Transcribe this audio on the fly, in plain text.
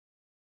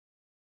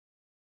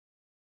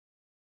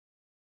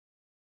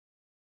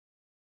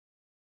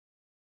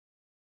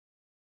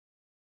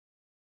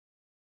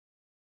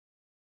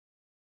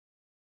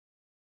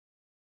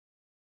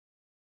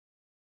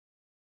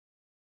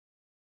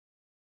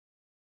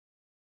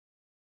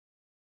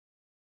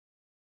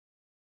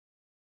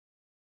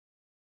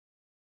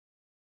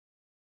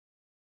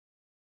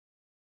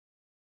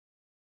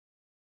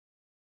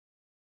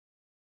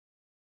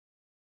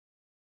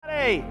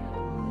Hey,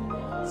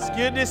 it's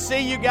good to see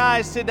you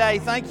guys today.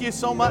 Thank you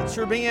so much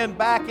for being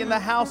back in the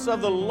house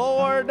of the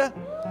Lord.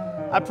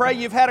 I pray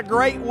you've had a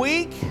great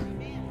week.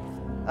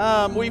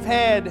 We've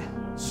had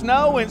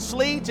snow and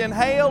sleet and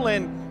hail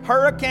and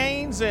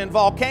hurricanes and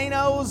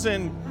volcanoes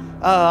and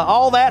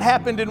all that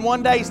happened in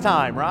one day's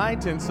time,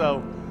 right? And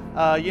so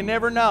you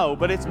never know.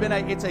 But it's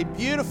a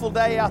beautiful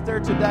day out there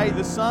today.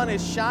 The sun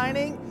is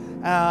shining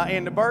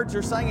and the birds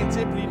are singing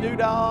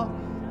tippity-doo-dah.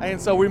 And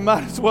so we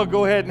might as well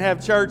go ahead and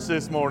have church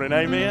this morning.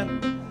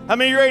 Amen. How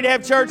many are ready to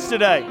have church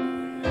today?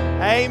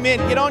 Amen.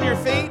 Get on your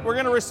feet. We're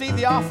going to receive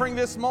the offering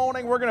this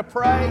morning. We're going to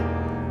pray.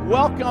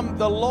 Welcome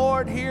the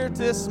Lord here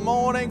this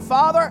morning.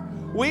 Father,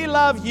 we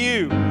love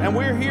you and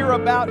we're here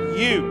about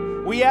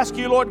you. We ask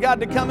you, Lord God,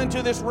 to come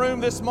into this room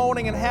this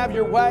morning and have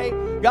your way.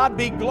 God,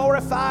 be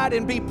glorified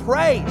and be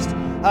praised.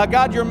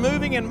 God, you're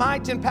moving in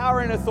might and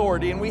power and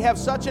authority, and we have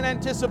such an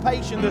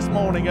anticipation this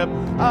morning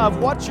of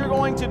what you're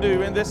going to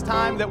do in this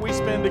time that we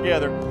spend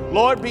together.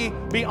 Lord, be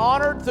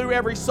honored through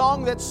every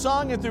song that's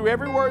sung and through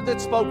every word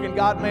that's spoken.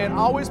 God, may it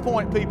always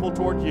point people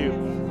toward you.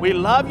 We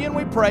love you and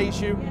we praise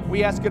you.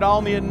 We ask it all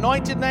in the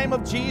anointed name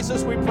of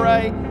Jesus, we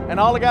pray. And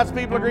all of God's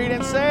people agreed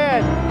and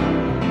said,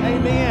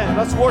 amen.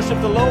 Let's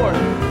worship the Lord.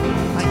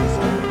 Thank you,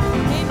 sir.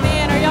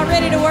 Amen. Are y'all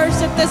ready to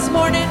worship this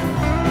morning?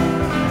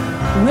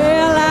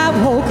 Well, I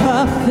woke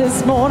up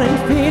this morning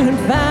feeling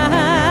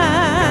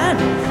fine.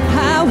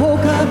 I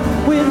woke up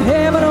with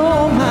heaven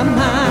on my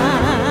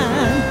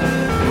mind.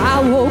 I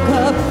woke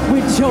up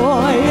with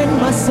joy in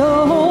my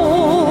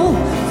soul,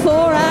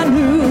 for I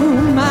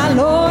knew my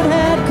Lord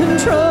had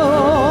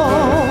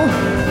control.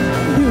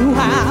 Knew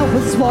I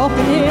was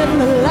walking in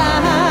the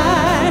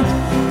light,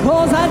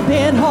 'cause I'd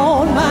been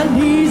on my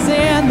knees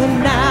in the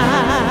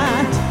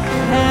night.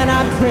 And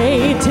I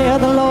prayed till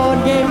the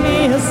Lord gave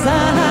me a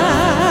sign.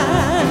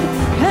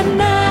 And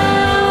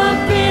now I'm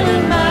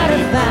feeling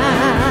mighty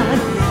fine.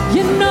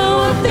 You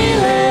know I'm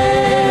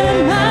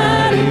feeling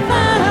mighty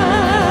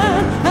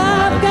fine.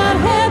 I've got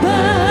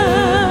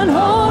heaven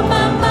on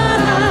my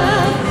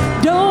mind.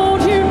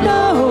 Don't you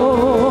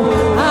know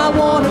I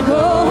want to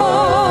go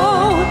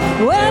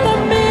where the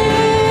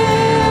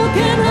milk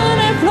and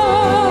honey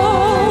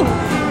flow.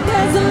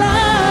 There's a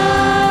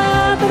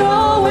light that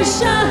always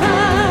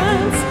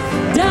shines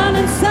down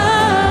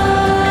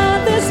inside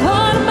this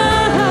heart of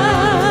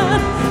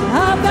mine.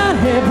 I've got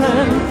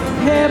heaven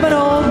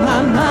on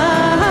my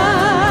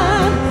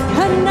mind,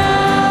 and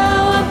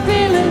now I'm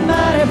feeling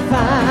mighty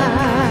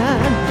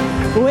fine.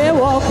 We're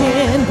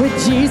walking with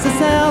Jesus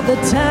all the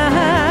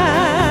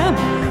time.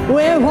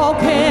 We're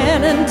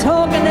walking and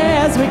talking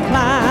as we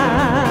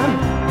climb.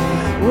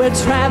 We're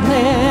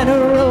traveling a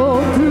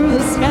road through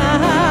the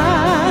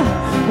sky,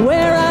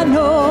 where I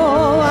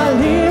know I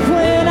live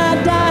when I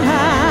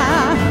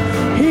die.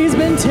 He's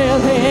been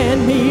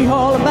telling me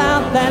all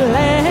about that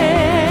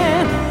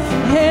land,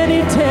 and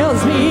he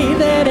tells me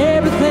that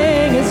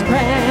everything is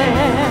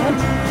grand,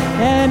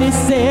 and he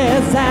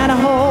says that a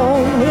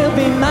home will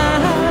be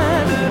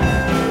mine.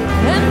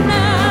 And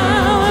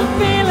now I'm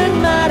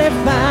feeling mighty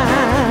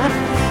fine.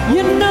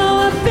 You know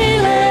I'm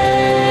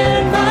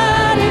feeling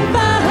mighty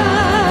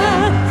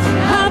fine.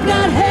 I've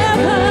got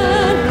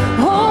heaven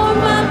on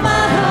my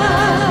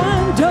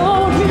mind.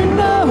 Don't you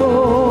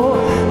know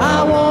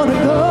I want to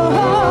go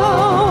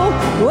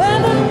where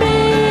the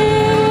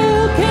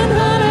milk and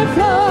honey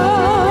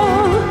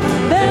flow.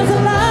 There's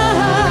a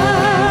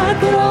light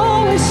that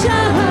always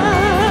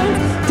shines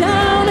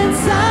down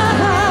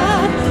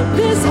inside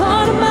this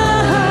heart of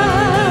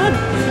mine.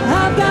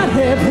 I've got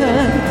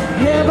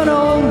heaven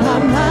on my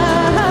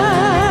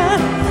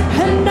mind,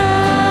 and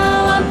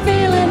now I'm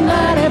feeling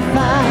mighty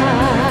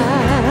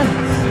fine.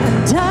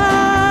 And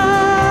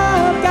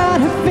I've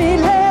got a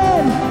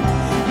feeling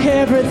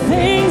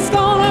everything's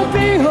gonna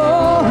be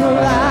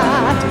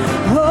alright.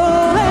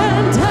 Oh,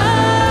 and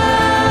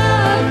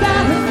I've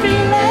got a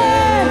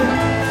feeling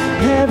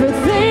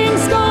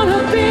everything's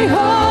gonna be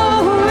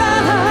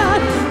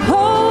alright.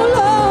 Oh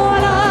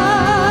Lord,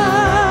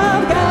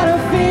 I've got a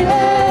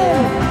feeling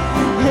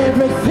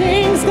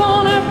everything's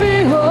gonna be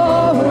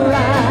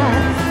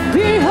alright.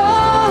 Be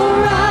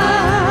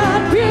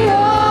alright, be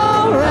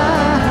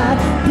alright,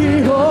 be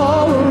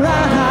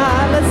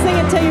alright. Let's sing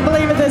it till you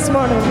believe it this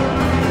morning.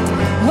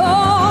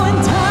 Oh,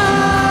 and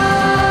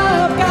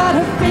I've got a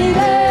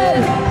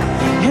feeling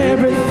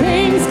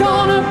everything's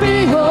gonna be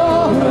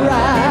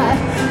alright.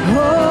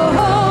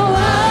 Oh,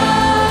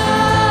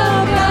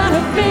 I've got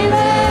a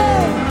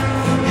feeling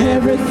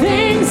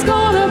everything's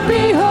gonna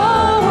be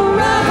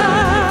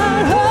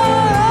alright.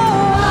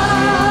 Oh,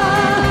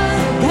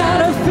 I've got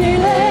a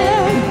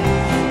feeling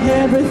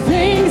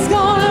everything's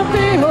gonna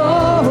be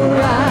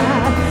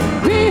alright.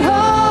 Be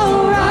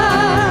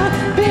alright,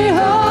 be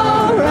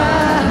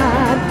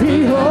alright, be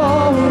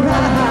alright.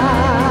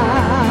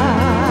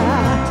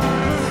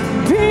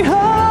 Be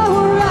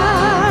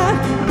alright,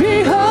 be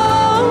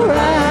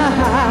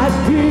alright,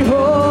 be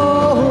alright.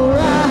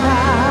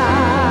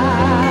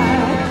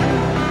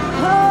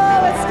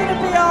 Oh, it's gonna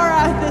be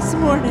alright this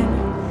morning.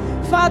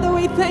 Father,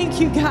 we thank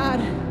you, God.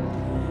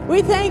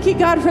 We thank you,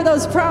 God, for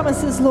those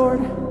promises, Lord.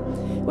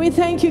 We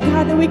thank you,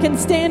 God, that we can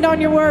stand on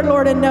your word,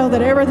 Lord, and know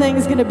that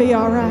everything's going to be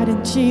all right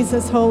in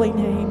Jesus' holy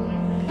name.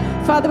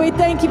 Father, we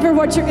thank you for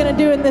what you're going to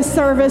do in this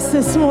service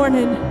this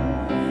morning.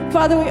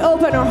 Father, we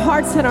open our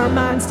hearts and our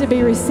minds to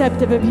be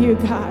receptive of you,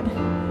 God.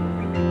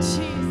 In Jesus'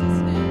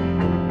 name.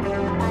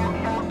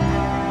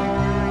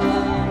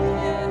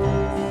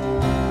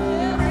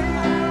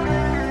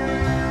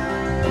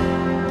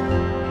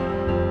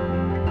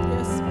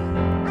 Yes.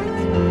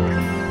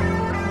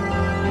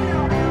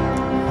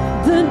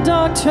 The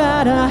dark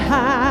try to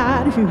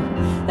hide you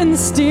and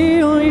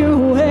steal you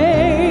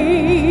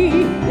away.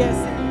 Yes.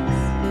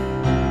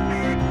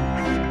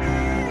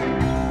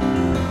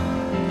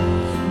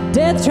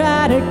 Death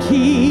try to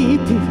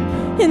keep you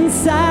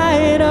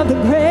inside of the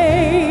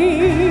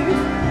grave.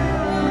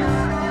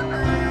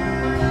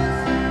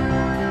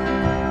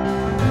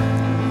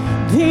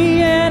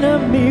 The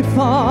enemy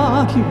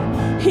fought you,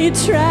 he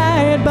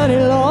tried but he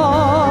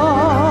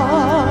lost.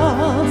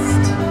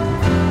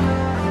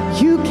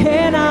 You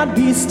cannot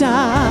be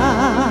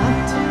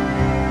stopped.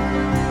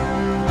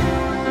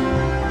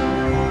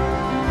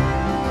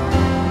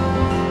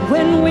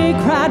 When we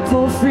cried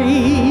for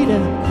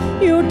freedom,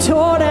 you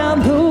tore down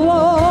the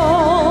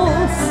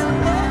walls.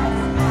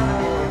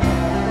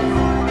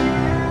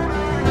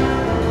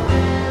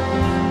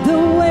 The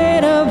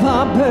weight of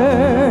our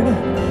burden,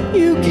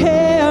 you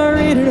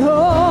carried it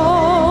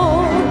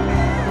all.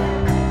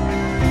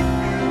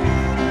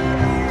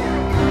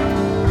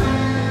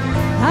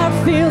 Our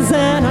fears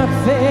and our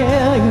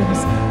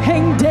failures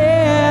hang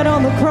dead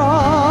on the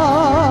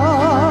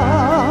cross.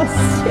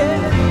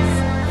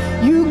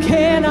 Yes, you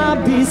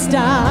cannot be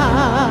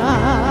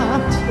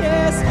stopped.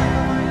 Yes.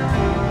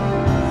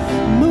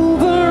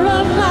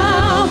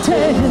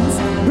 Mountains,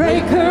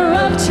 breaker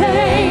of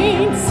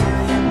chains,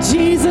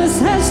 Jesus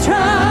has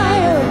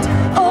triumphed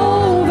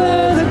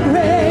over the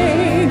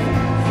grave.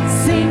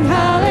 Sing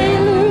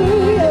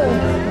hallelujah,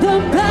 the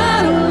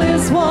battle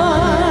is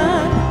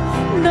won.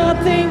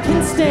 Nothing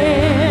can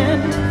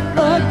stand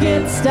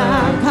against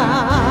our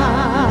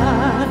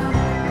God.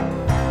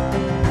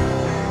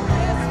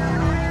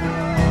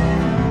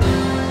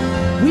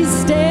 We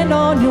stand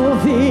on your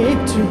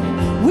victory,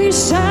 we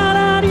shout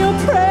out your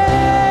praise.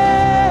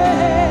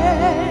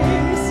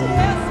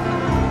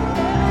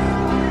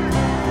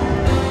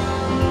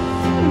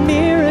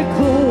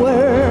 Miracle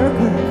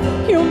worker,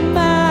 you're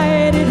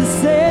mighty to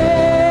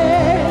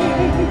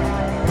save.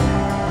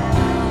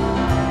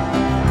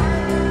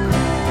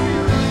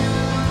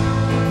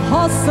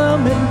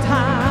 Awesome in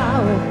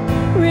power,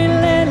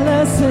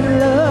 relentless in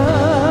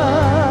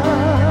love.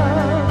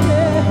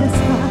 Yes,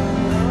 God,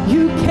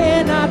 you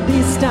cannot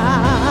be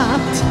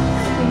stopped.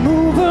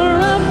 Mover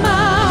of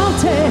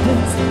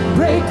mountains,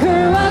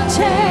 breaker of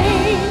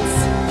chains,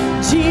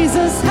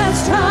 Jesus has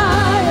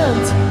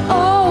triumphed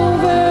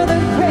over the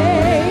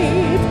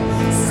grave.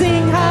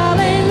 Sing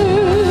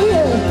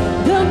hallelujah,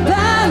 the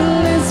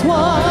battle is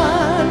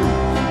won.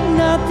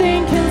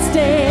 Nothing can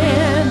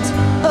stand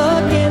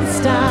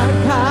against our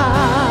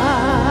God.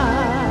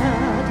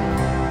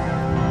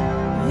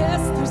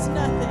 Yes, there's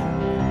nothing.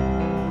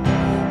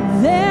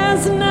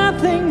 There's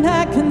nothing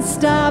that can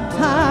stop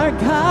our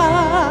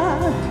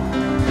God.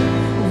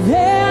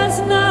 There's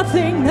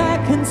nothing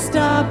that can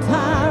stop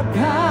our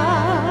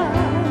God.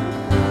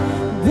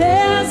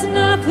 There's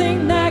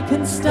nothing that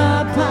can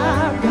stop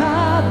our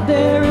God.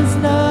 There is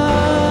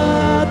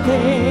nothing.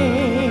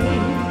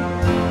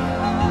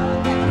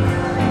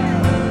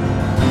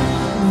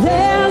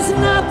 There's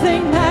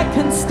nothing that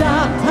can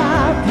stop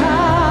our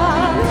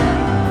God.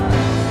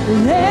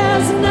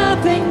 There's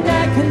nothing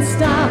that can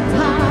stop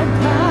our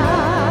God.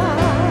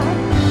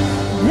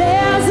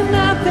 There's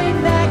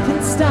nothing that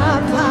can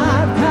stop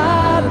our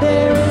God.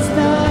 There is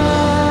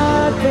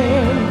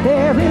nothing.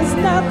 There is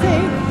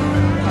nothing.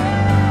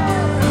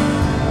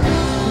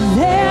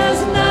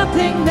 There's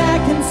nothing that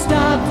can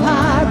stop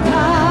our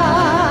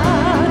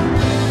God.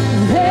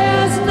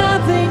 There's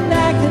nothing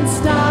that can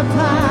stop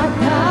our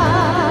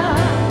God.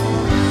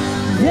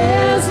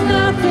 There's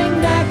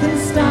nothing that can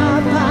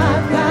stop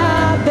our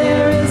God.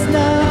 There is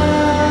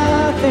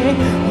nothing.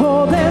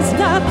 Oh, there's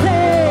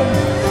nothing.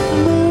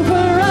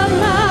 Mover of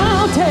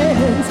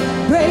mountains,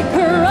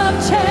 breaker of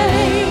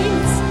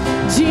chains,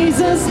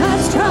 Jesus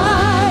has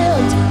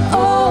triumphed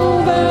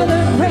over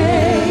the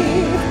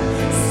grave.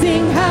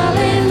 Sing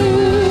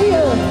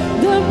hallelujah,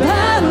 the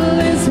battle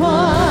is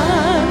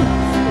won.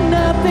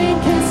 Nothing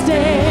can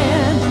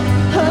stand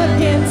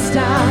against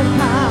our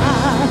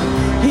God.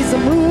 He's a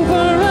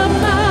mover of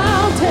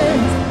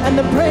mountains and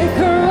the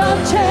breaker of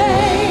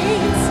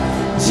chains.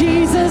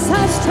 Jesus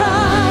has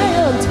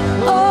triumphed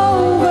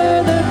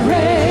over the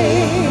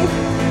grave.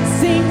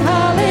 Sing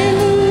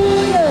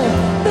hallelujah,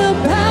 the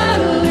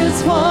battle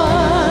is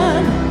won.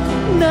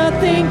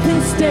 Nothing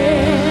can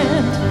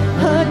stand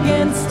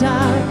against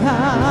our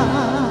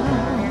God.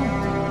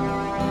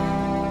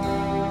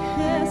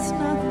 There's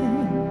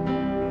nothing.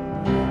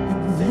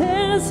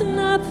 There's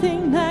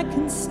nothing that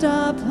can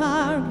stop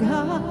our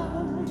God.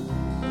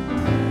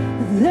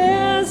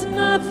 There's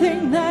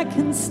nothing that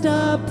can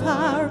stop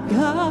our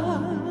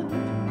God.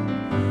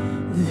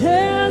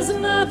 There's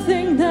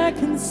nothing that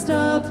can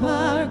stop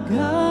our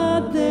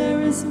God.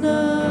 There is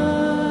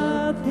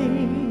nothing.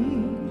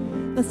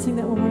 Let's sing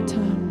that one more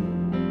time.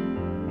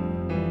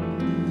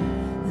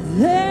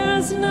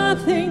 There's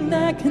nothing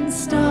that can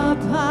stop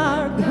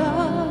our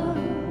God.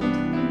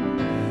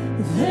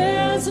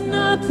 There's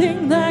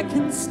nothing that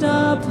can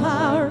stop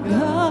our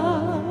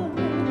God.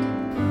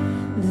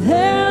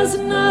 There's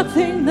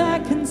nothing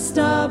that can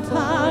stop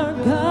our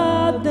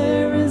God.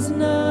 There is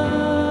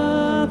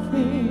nothing.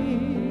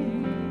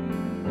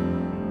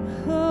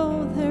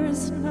 Oh, there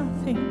is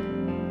nothing.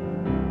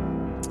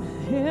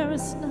 There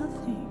is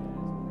nothing.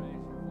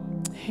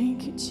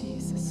 Thank you,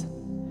 Jesus.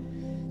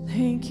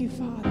 Thank you,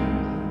 Father.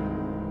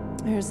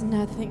 There's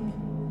nothing.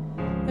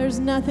 There's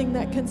nothing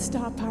that can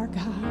stop our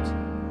God.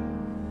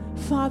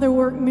 Father,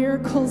 work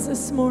miracles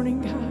this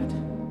morning, God.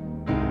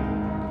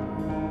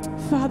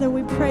 Father,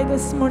 we pray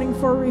this morning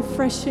for a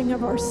refreshing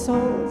of our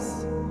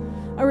souls,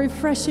 a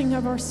refreshing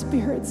of our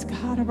spirits,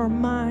 God, of our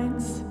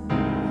minds,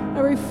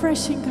 a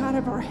refreshing, God,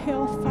 of our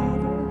health,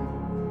 Father,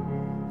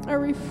 a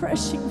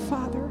refreshing,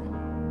 Father,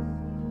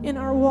 in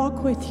our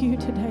walk with you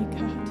today,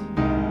 God.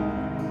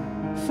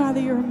 Father,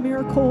 you're a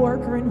miracle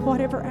worker in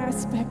whatever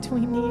aspect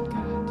we need,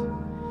 God.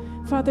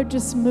 Father,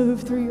 just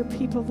move through your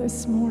people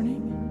this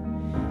morning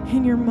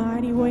in your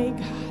mighty way,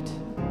 God.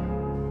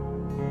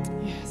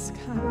 Yes,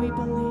 God, we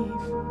believe.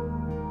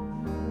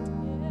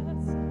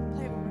 Yes.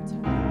 Play it one more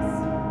time.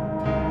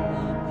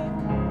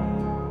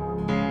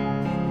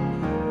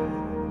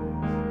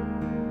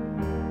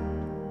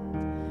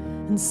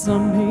 And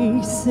some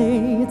may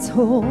say it's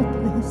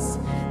hopeless.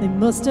 They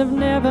must have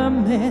never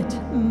met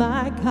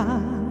my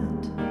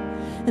God.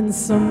 And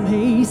some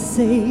may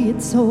say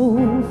it's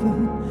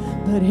over,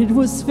 but it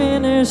was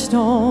finished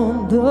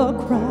on the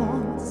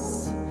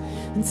cross.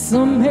 And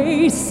some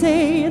may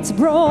say it's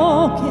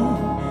broken,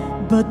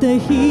 but the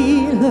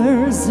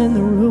healer's in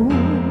the room.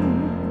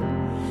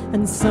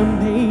 And some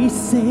may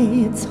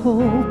say it's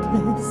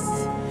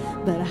hopeless,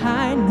 but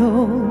I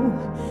know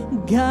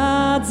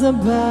God's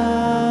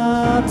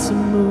about to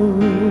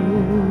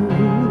move.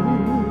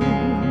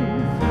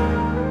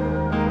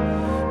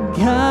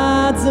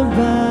 God's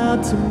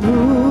about to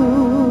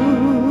move.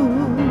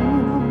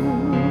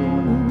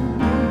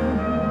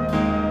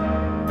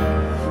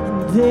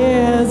 And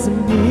there's a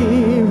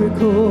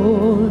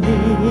miracle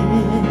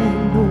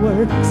in the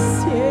works,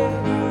 yeah.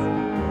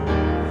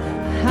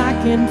 I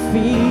can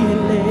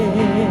feel it.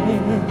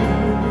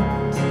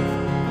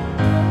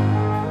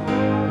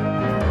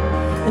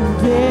 And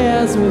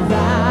there's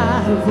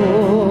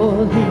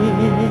revival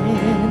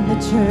in the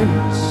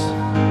church.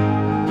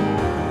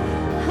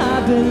 I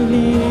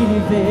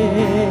believe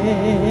it.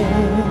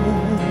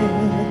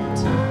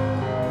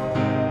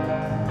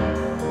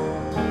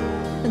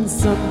 And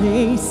some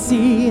may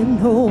see an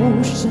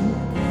ocean,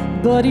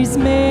 but he's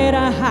made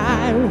a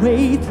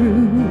highway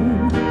through.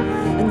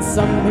 And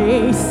some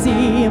may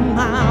see a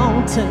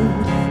mountain,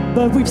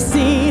 but we've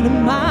seen a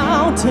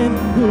mountain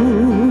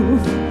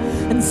move.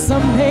 And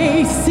some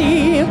may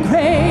see a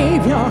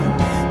graveyard,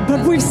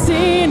 but we've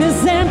seen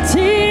his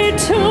empty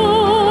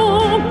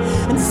tomb.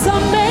 And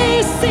some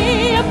may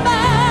see a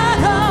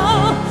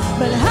battle,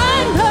 but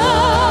I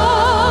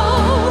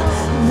know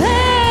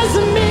there's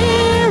a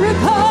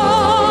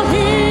miracle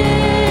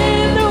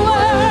in the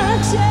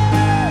works.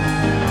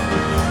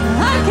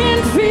 I can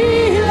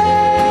feel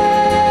it.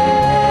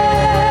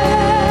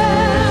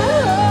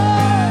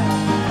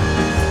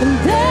 And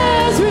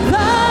there's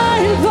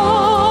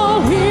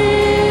revival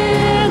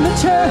in the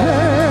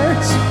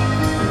church.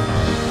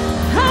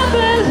 I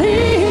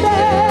believe it.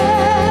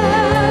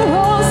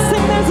 Oh,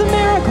 sing, there's a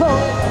miracle.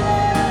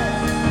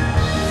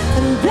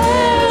 And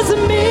there's a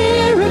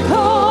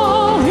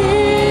miracle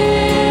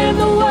in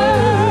the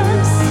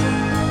works.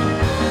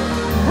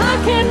 I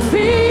can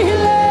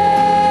feel it.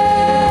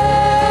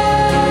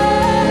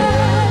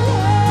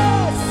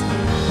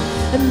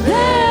 And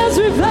there's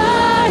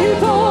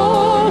revival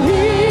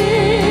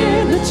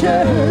in the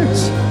church.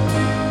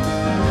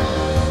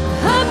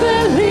 I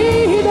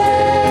believe it.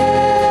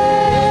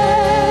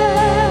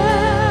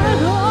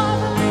 Oh, I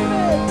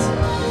believe it.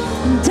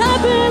 And I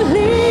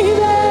believe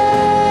it.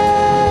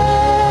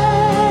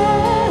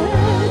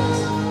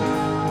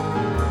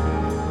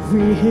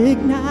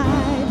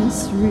 Reignite us,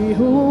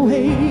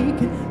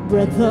 reawaken.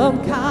 Breath of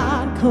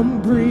God,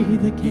 come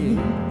breathe again.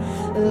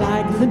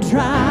 Like the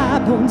dry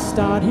bones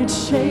started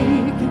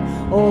shaking,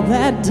 all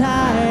that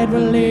died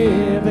will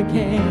live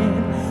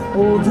again.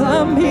 Oh,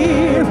 the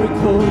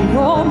miracle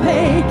you're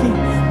making,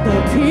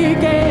 the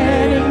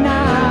beginning,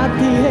 not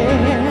the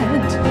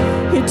end.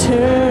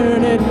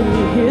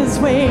 Eternity is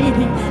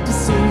waiting to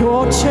see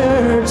your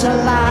church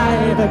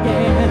alive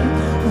again.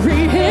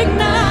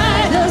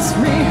 Reignite us,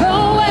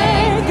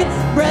 reawaken.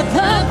 Breath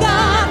of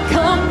God,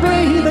 come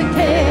breathe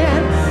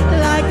again.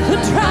 Like the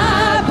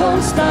dry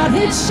bones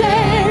started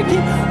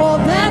shaking, all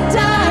that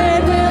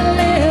died will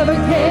live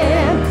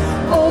again.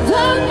 Oh,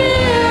 the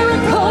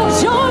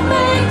miracles you're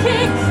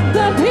making,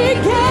 the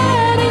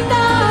beginning,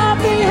 not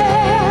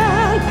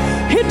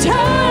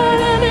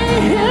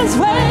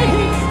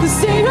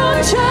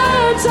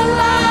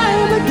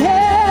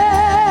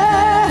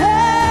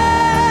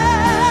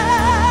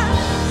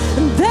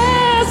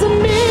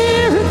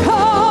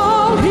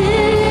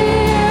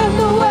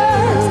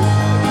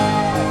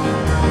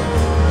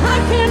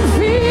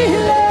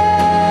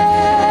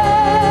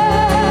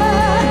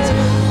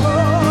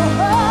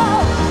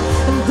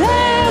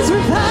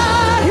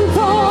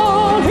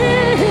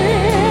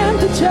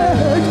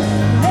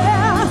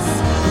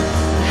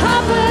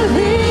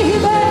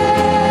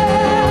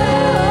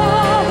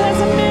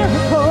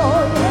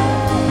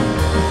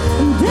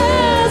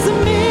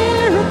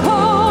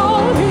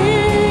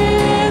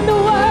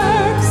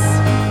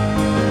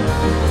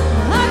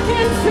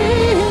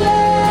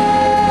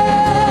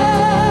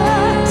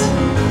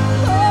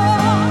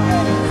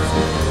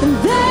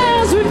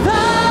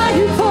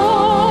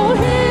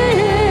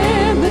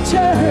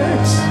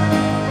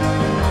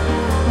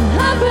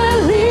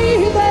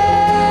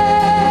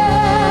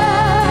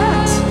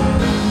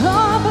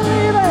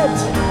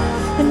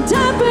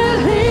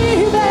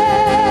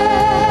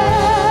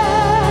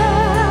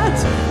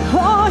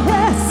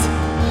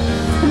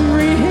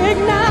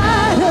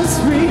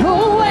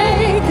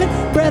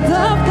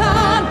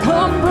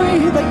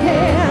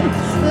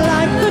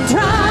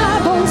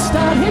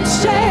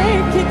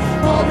shaking.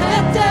 All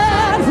that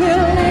died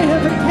will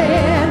live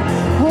again.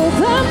 Oh,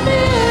 the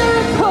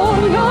miracle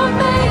you're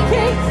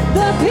making,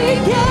 the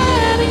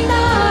beginning,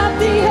 not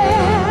the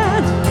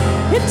end.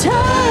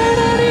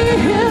 Eternity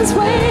is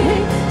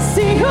waiting.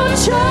 See your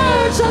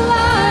church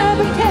alive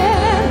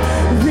again.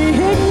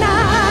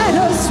 Reignite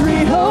us,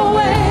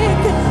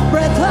 reawaken.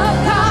 Breath of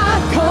God,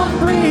 come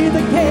breathe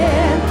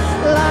again.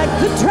 Like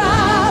the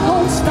dry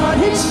bones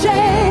started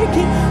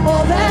shaking,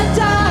 all that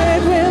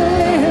died will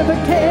live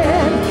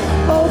again.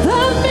 Oh,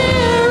 the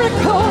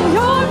miracle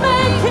you're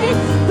making,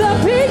 the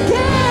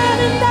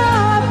beginning,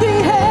 not the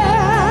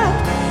end.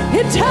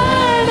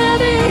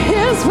 Eternity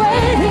is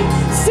waiting.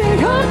 See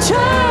your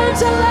church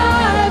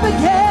alive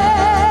again.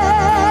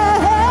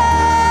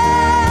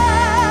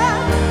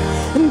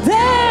 And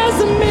there's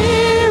a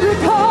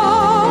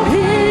miracle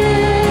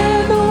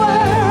in the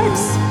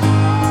works.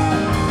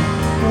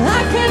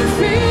 I can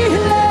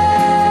feel it.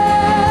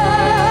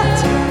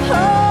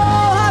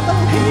 Oh, I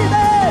believe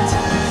it.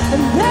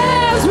 And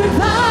there's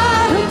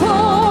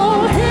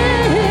revival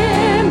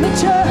in the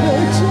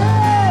church.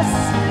 Yes,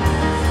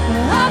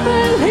 I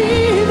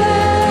believe it.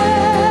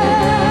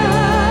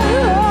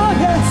 Oh,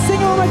 yes,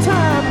 sing one more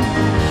time.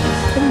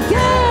 And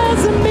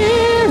there's a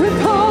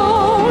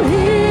miracle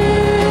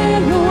in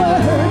the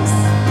works.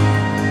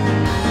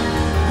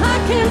 I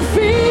can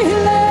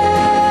feel it.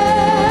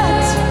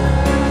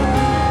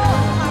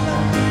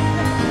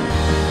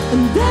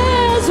 And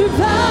there's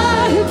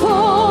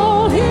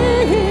revival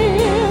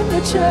in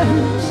the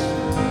church.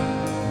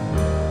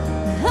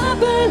 I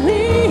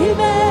believe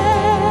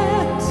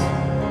it.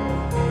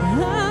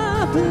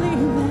 I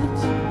believe it.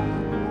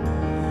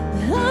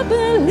 I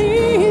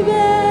believe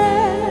it.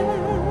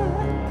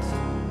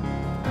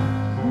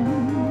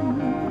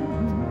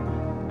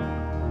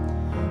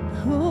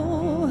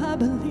 Oh, I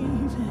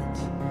believe it.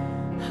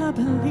 I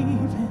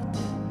believe it.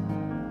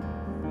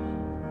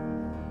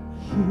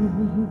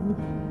 You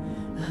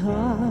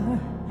are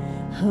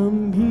a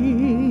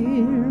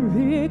miracle.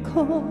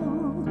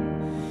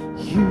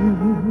 You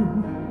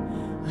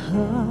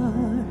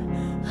are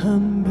a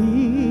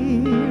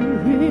miracle.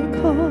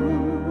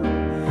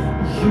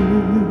 You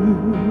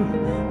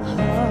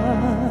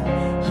are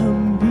a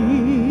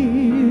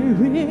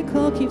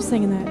miracle. Keep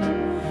singing that.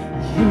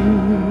 You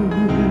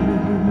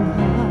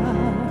are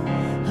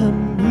a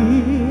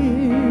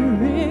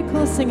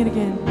miracle. Sing it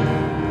again.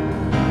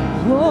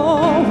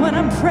 Oh, when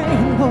I'm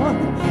praying, Lord,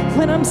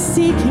 when I'm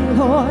seeking,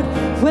 Lord,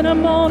 when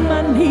I'm on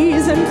my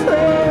knees in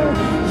prayer,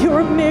 you're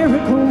a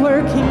miracle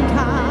working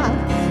God.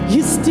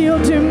 You still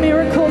do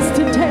miracles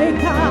today,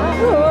 God.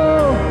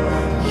 Oh,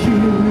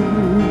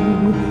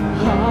 you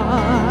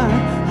are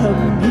a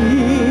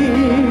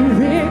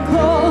miracle.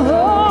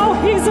 Oh,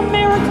 he's a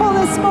miracle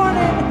this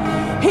morning.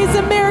 He's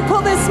a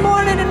miracle this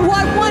morning, and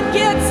what one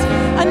gets,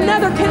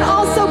 another can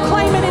also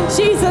claim it in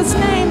Jesus'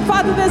 name.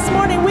 Father, this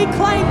morning we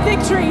claim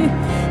victory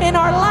in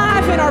our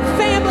life, in our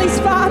families,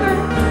 Father.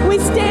 We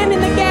stand in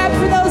the gap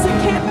for those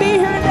that can't be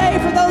here today,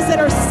 for those that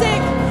are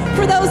sick,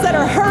 for those that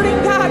are hurting,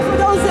 God, for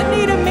those that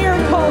need a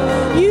miracle.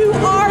 You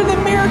are the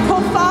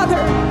miracle, Father.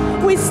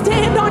 We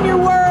stand on your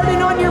word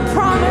and on your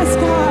promise,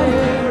 God.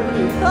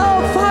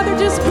 Oh, Father,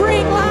 just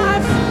bring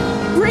life,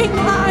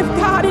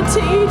 God, into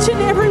each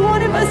and every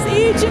one of us,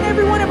 each and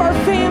every one of our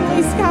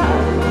families, God.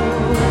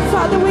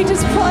 Father, we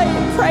just pray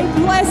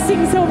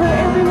blessings over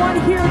everyone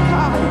here,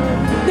 God.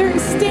 Their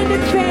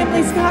extended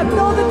families, God.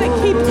 Know that they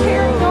keep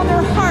carrying on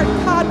their heart,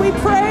 God. We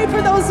pray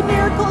for those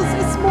miracles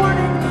this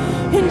morning.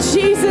 In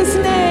Jesus'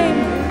 name.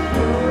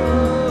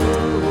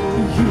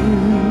 You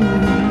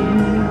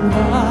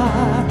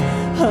are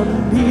a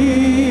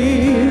miracle.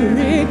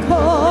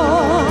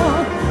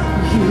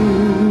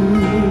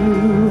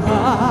 You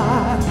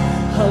are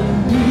a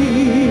miracle.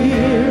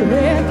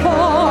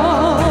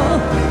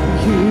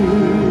 You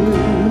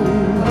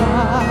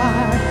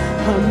are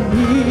a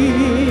miracle.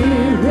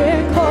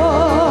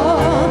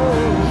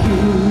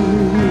 You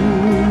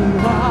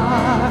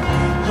are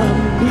a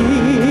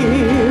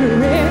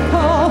miracle.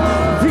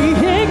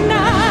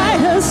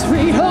 Reignite us,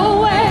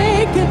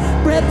 reawaken.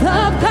 Breath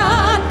of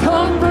God,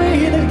 come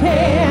breathe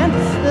again.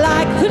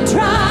 Like the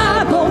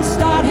dry bones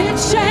started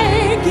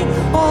shaking,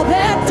 all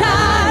that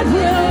died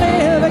will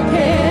live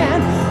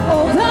again.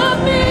 Oh, the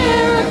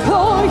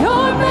miracle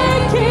you're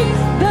making,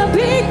 the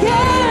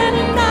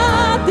beginning,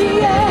 not the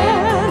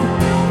end.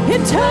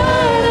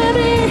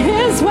 Eternity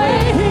is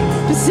waiting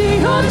to see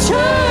your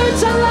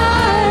church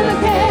alive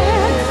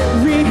again.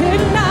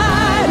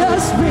 Reignite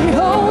us,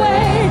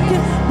 reawaken.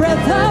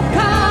 Breath of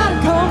God,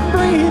 come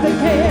breathe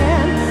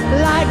again.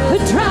 Like the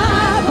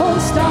dry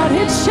bones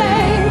started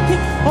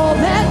shaking, all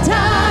that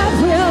died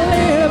will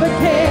live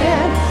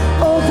again.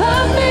 Oh, the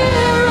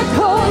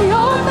miracle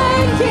you're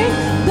making,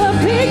 the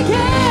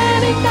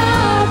beginning,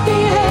 not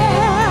the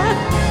end.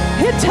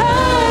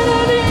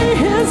 Eternity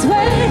is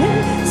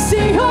waiting,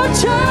 see your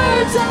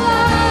church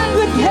alive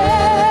again.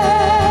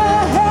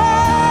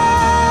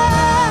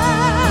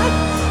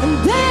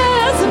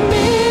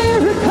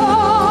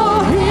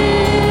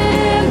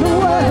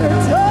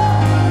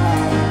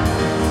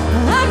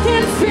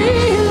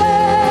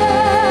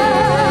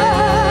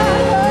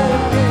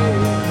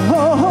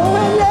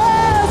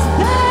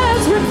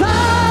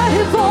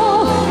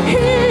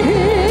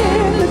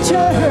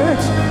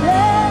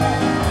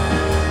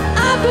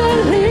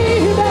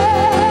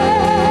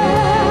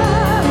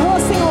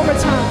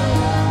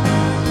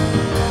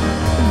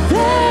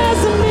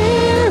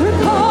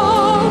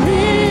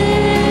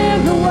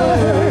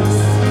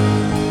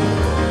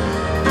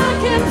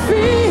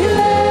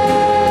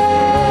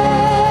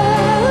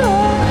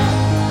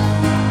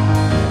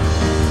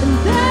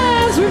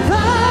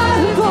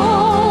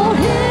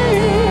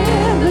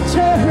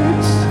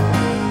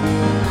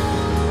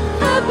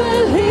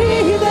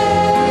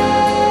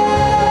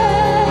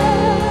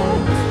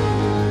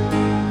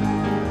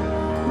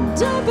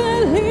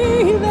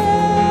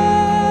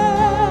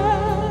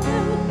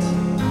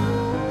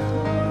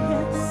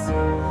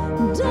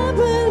 I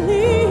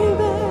believe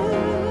it.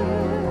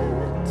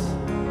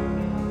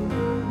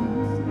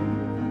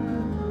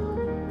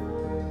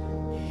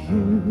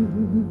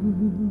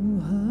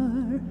 You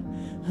are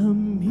a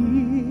miracle.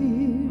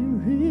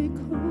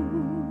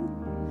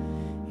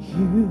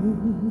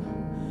 You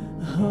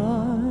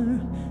are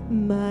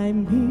my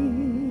miracle.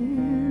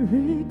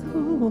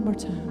 One more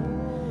time.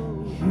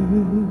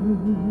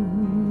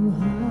 You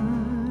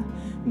are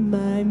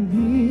my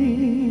miracle.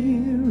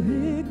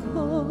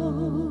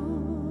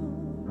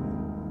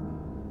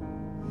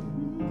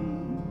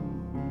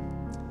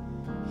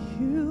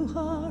 You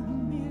are a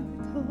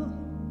miracle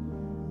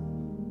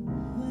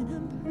when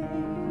I'm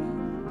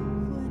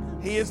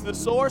praying. He is the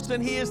source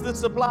and He is the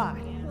supply.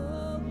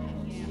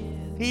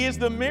 He is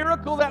the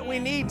miracle that we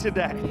need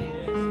today.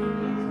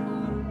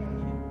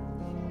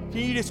 Can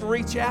you just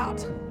reach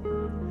out?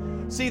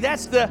 See,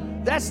 that's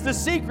the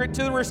secret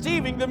to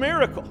receiving the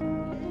miracle.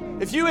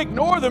 If you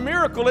ignore the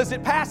miracle as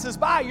it passes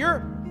by,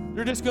 you're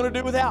just going to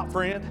do without,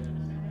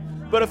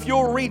 friend. But if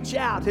you'll reach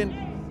out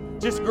and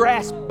just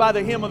grasp by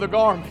the hem of the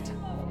garment,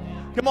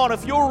 come on,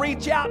 if you'll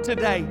reach out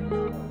today,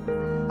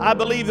 I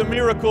believe the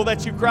miracle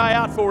that you cry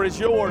out for is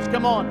yours.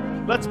 Come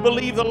on, let's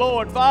believe the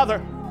Lord.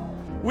 Father,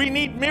 we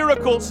need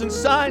miracles and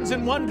signs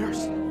and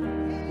wonders.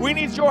 We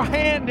need your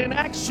hand in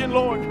action,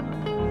 Lord.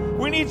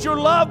 We need your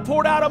love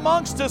poured out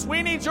amongst us.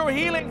 We need your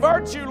healing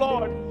virtue,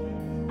 Lord.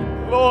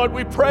 Lord,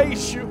 we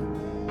praise you.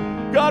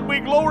 God, we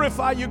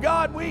glorify you.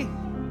 God, we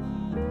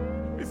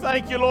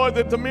thank you, Lord,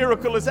 that the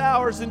miracle is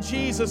ours in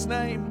Jesus'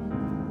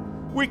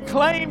 name. We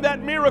claim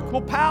that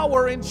miracle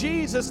power in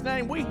Jesus'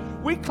 name.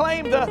 We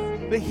claim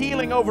the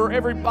healing over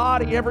every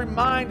body, every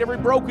mind, every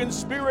broken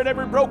spirit,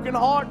 every broken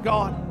heart,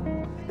 God.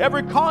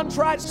 Every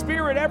contrite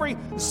spirit, every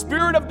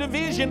spirit of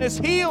division is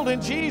healed in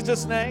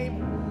Jesus' name.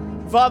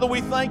 Father, we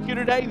thank you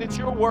today that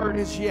your word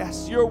is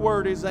yes, your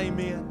word is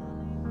amen.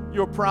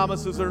 Your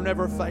promises are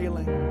never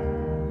failing,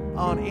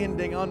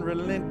 unending,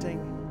 unrelenting.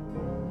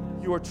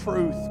 Your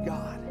truth,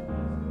 God,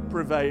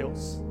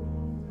 prevails.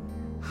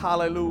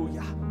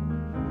 Hallelujah.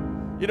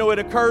 You know, it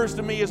occurs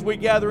to me as we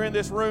gather in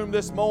this room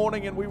this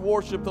morning and we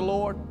worship the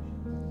Lord.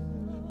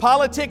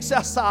 Politics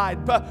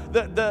aside,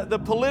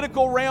 the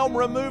political realm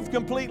removed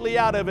completely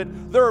out of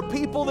it, there are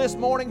people this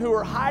morning who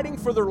are hiding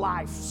for their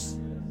lives.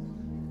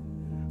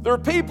 There are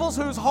peoples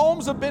whose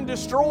homes have been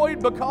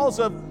destroyed because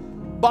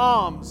of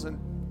bombs and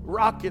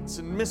rockets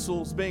and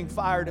missiles being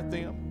fired at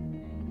them.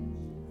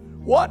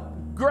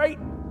 What great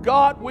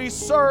God we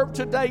serve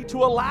today to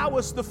allow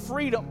us the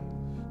freedom,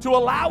 to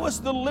allow us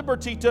the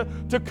liberty to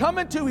come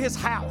into His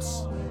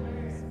house,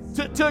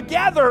 to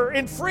gather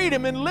in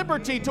freedom and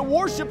liberty to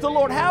worship the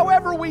Lord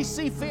however we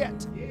see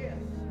fit.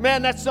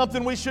 Man, that's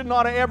something we should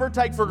not ever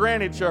take for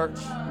granted, church.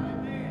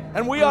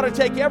 And we ought to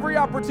take every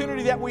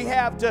opportunity that we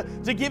have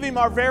to give Him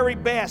our very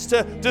best,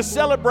 to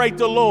celebrate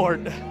the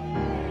Lord.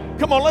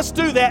 Come on, let's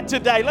do that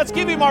today. Let's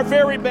give Him our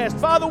very best.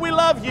 Father, we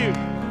love you.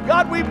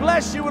 God, we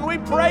bless you and we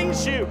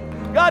praise you.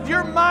 God,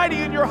 you're mighty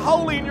and you're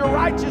holy and you're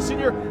righteous and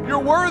you're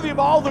worthy of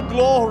all the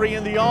glory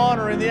and the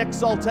honor and the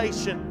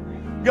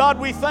exaltation. God,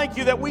 we thank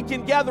you that we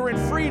can gather in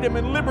freedom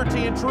and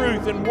liberty and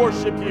truth and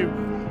worship you.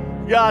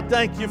 God,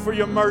 thank you for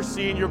your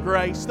mercy and your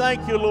grace.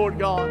 Thank you, Lord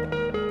God.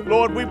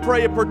 Lord, we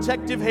pray a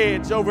protective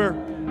hedge over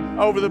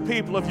the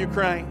people of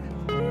Ukraine.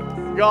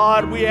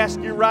 God, we ask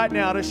you right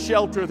now to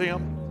shelter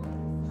them.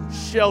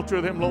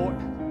 Shelter them, Lord.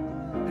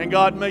 And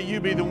God, may you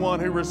be the one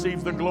who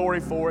receives the glory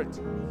for it.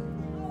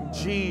 In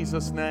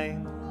Jesus'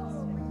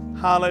 name.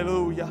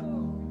 Hallelujah.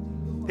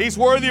 He's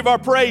worthy of our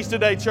praise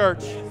today,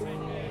 church.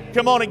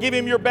 Come on and give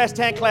Him your best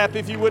hand clap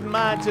if you wouldn't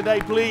mind today,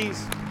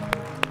 please.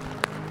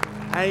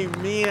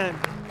 Amen.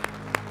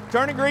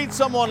 Turn and greet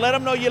someone. Let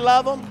them know you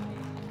love them.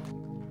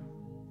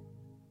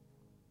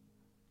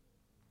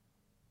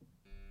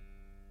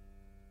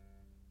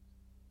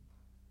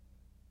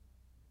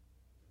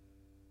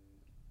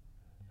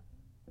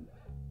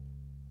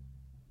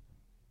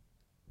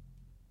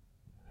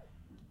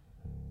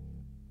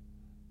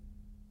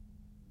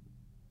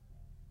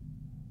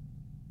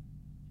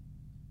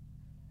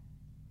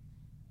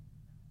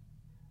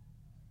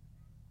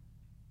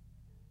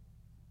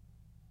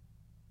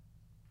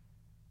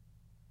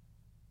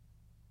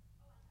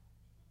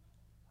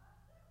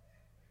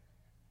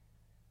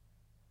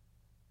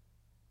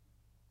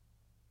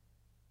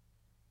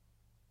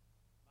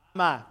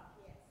 My,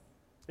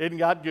 isn't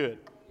God good?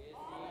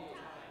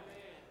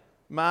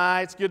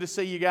 My, it's good to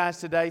see you guys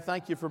today.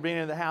 Thank you for being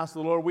in the house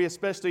of the Lord. We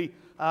especially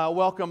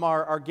welcome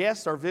our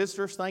guests, our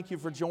visitors. Thank you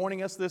for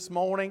joining us this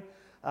morning.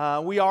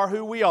 We are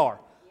who we are.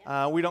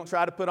 We don't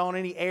try to put on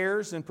any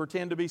airs and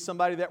pretend to be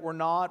somebody that we're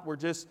not. We're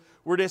just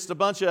a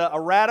bunch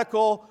of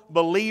radical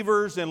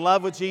believers in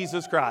love with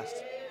Jesus Christ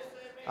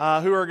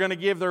who are going to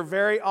give their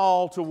very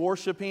all to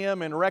worship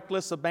Him in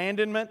reckless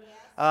abandonment.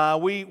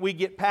 We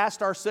get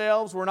past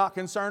ourselves. We're not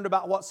concerned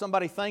about what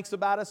somebody thinks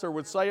about us or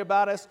would say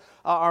about us.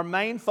 Our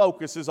main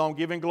focus is on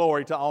giving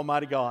glory to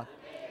Almighty God.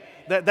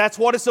 That's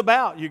what it's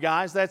about, you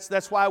guys.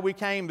 That's why we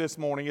came this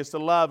morning, is to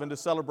love and to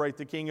celebrate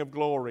the King of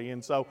Glory.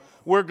 And so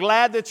we're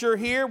glad that you're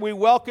here. We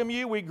welcome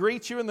you. We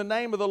greet you in the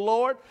name of the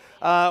Lord.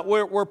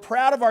 We're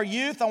proud of our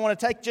youth. I want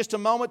to take just a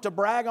moment to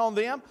brag on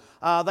them.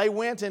 They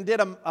went and did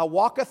a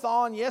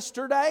walk-a-thon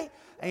yesterday.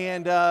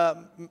 And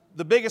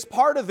the biggest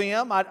part of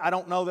them, I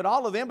don't know that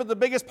all of them, but the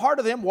biggest part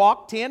of them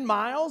walked 10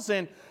 miles.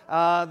 And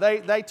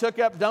they took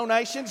up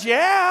donations.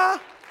 Yeah.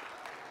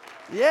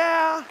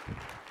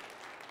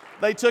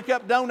 They took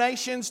up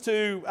donations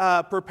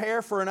to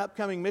prepare for an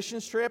upcoming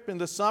missions trip in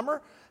the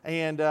summer,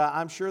 and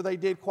I'm sure they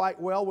did quite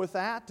well with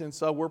that, and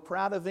so we're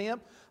proud of them.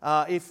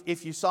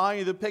 If you saw any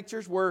of the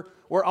pictures, we're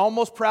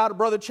almost proud of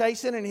Brother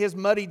Chasen and his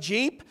muddy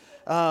Jeep.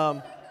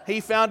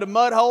 He found a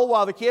mud hole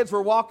while the kids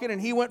were walking, and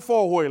he went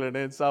four-wheeling,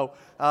 and so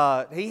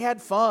he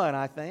had fun,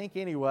 I think,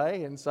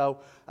 anyway. And so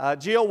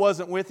Jill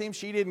wasn't with him.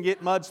 She didn't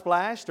get mud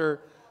splashed,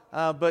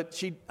 but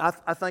she,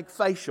 I think,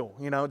 facial,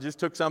 just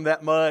took some of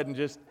that mud and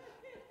just...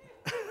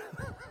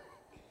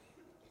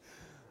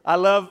 I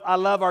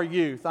love our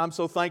youth. I'm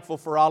so thankful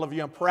for all of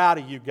you. I'm proud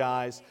of you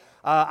guys.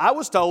 I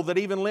was told that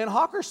even Lynn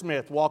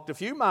Hockersmith walked a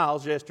few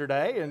miles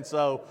yesterday, and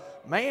so,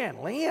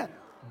 man, Lynn,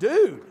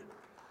 dude,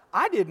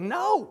 I didn't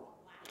know.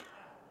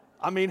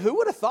 I mean, who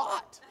would have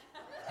thought?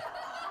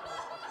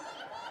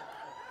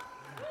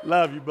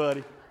 Love you,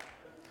 buddy.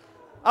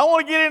 I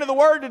want to get into the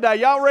Word today.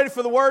 Y'all ready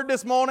for the Word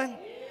this morning?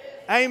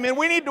 Amen.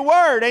 We need the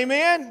Word.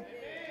 Amen.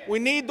 We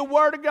need the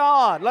Word of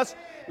God.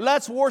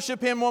 Let's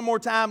worship Him one more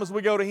time as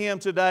we go to Him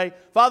today.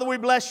 Father, we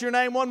bless Your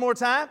name one more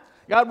time.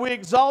 God, we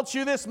exalt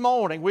You this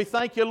morning. We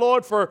thank You,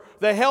 Lord, for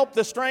the help,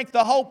 the strength,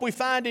 the hope we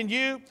find in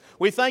You.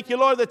 We thank You,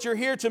 Lord, that You're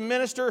here to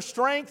minister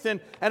strength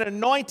and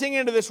anointing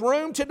into this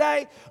room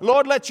today.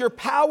 Lord, let Your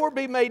power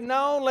be made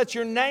known. Let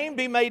Your name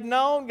be made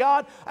known,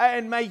 God,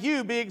 and may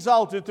You be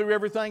exalted through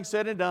everything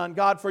said and done.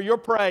 God, for Your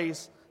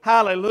praise.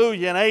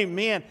 Hallelujah and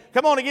amen.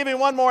 Come on and give me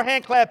one more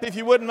hand clap if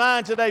you wouldn't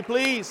mind today,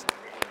 please.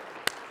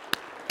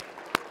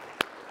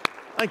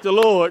 Thank the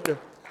Lord.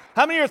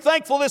 How many are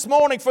thankful this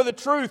morning for the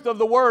truth of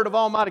the Word of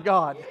Almighty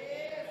God?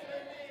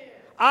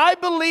 I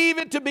believe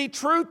it to be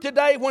truth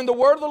today when the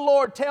Word of the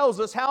Lord tells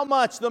us how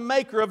much the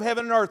Maker of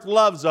heaven and earth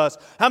loves us.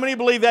 How many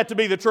believe that to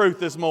be the truth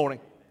this morning?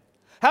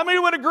 How many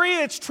would agree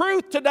it's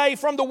truth today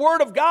from the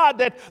Word of God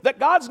that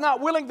God's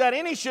not willing that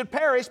any should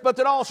perish, but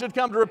that all should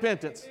come to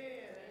repentance?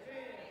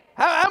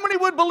 How many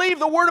would believe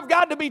the Word of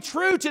God to be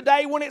true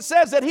today when it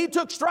says that He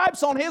took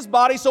stripes on His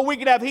body so we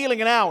could have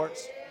healing in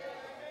ours?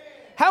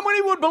 How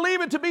many would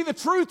believe it to be the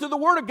truth of the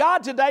Word of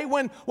God today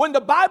when the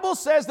Bible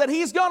says that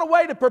He's gone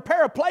away to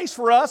prepare a place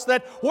for us,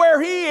 that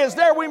where He is,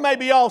 there we may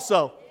be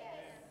also?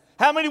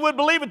 How many would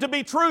believe it to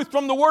be truth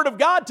from the Word of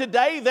God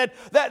today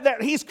that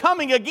He's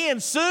coming again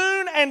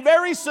soon and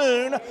very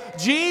soon?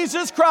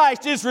 Jesus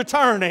Christ is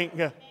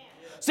returning.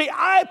 See,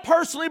 I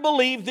personally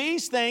believe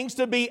these things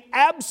to be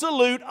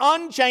absolute,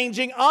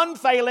 unchanging,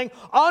 unfailing,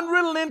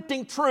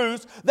 unrelenting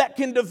truths that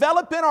can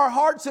develop in our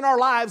hearts and our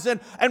lives and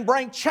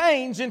bring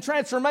change and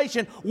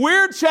transformation.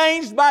 We're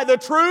changed by the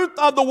truth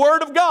of the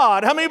Word of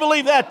God. How many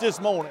believe that this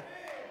morning?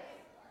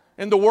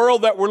 In the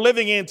world that we're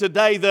living in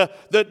today,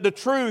 the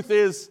truth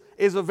is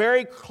a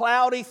very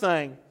cloudy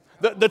thing.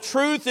 The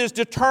truth is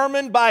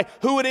determined by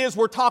who it is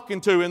we're talking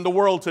to in the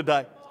world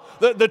today.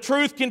 The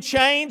truth can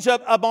change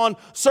upon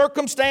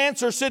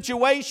circumstance or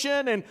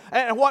situation,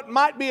 and what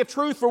might be a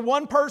truth for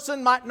one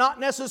person might not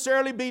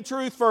necessarily be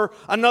truth for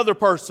another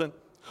person.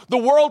 The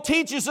world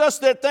teaches us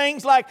that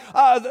things like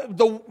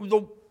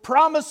the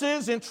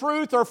promises and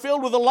truth are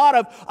filled with a lot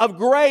of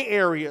gray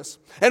areas.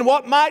 And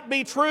what might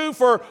be true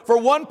for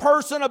one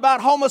person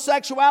about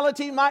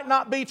homosexuality might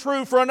not be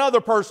true for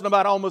another person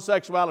about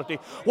homosexuality.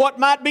 What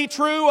might be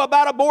true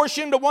about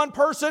abortion to one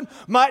person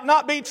might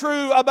not be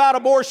true about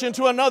abortion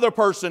to another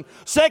person.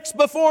 Sex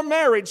before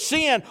marriage,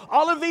 sin,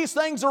 all of these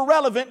things are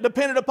relevant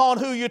depending upon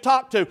who you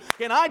talk to.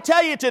 Can I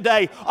tell you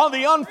today, on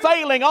the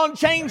unfailing,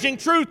 unchanging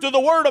truth of the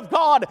Word of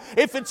God,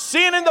 if it's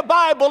sin in the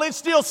Bible, it's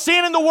still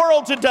sin in the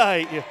world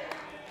today.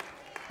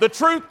 The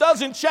truth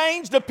doesn't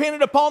change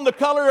depending upon the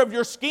color of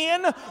your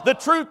skin. The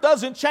truth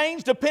doesn't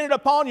change depending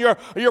upon your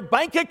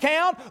bank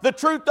account. The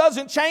truth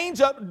doesn't change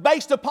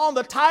based upon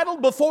the title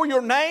before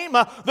your name.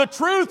 The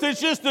truth is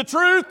just the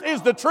truth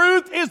is the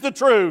truth is the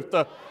truth.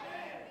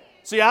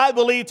 See, I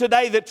believe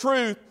today that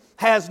truth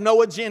has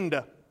no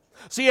agenda.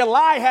 See, a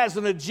lie has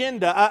an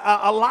agenda.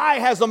 A lie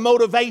has a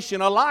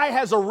motivation. A lie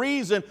has a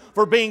reason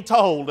for being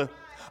told.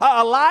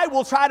 A lie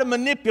will try to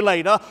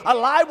manipulate. A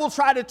lie will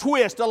try to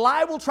twist. A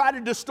lie will try to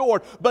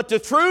distort. But the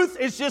truth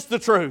is just the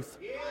truth.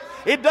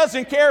 It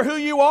doesn't care who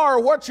you are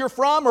or what you're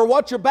from or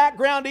what your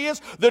background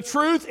is. The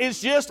truth is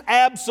just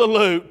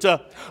absolute.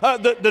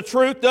 The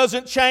truth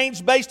doesn't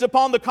change based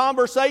upon the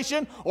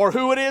conversation or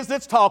who it is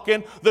that's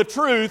talking. The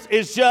truth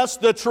is just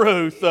the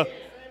truth.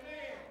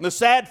 The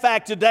sad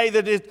fact today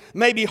that it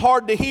may be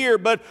hard to hear,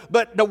 but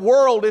the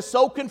world is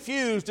so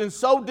confused and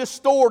so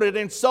distorted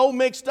and so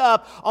mixed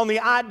up on the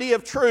idea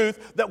of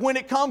truth that when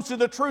it comes to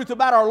the truth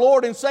about our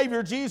Lord and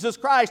Savior Jesus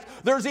Christ,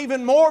 there's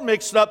even more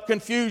mixed up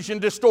confusion,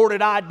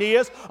 distorted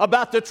ideas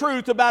about the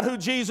truth about who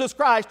Jesus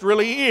Christ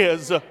really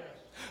is.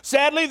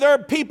 Sadly, there are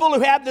people who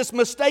have this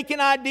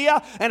mistaken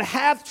idea and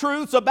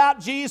half-truths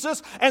about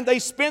Jesus, and they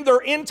spend their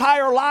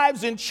entire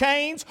lives in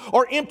chains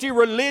or empty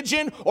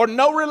religion or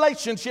no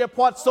relationship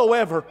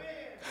whatsoever.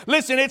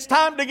 Listen, it's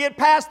time to get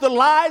past the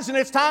lies, and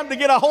it's time to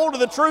get a hold of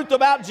the truth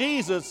about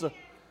Jesus.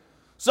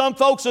 Some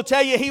folks will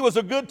tell you he was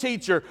a good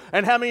teacher,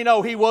 and how many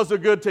know he was a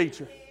good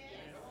teacher?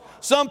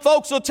 Some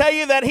folks will tell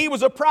you that he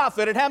was a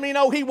prophet, and how many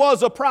know he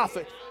was a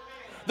prophet?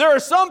 There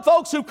are some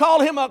folks who call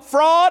him a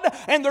fraud,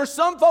 and there's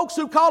some folks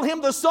who call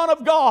him the Son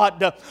of God.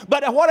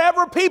 But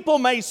whatever people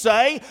may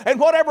say and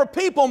whatever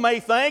people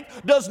may think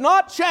does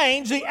not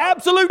change the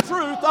absolute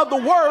truth of the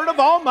Word of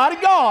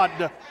Almighty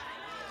God.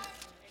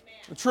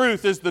 The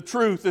truth is the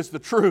truth is the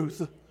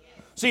truth.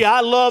 See,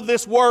 I love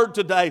this Word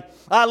today.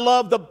 I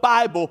love the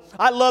Bible.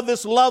 I love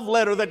this love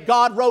letter that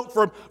God wrote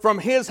from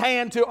His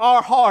hand to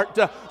our heart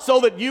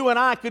so that you and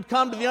I could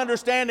come to the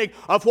understanding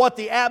of what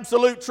the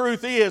absolute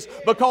truth is.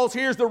 Because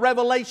here's the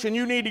revelation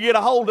you need to get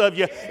a hold of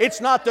you. It's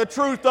not the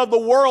truth of the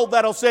world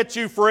that'll set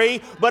you free,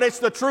 but it's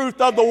the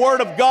truth of the Word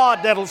of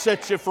God that'll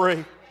set you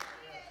free.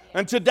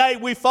 And today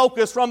we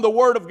focus from the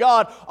Word of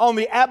God on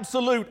the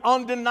absolute,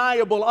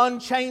 undeniable,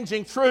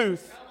 unchanging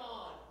truth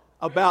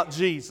about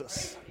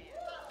Jesus.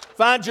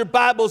 Find your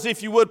Bibles,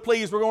 if you would,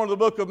 please. We're going to the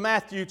book of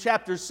Matthew,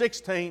 chapter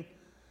 16.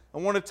 I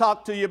want to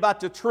talk to you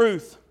about the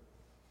truth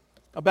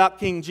about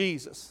King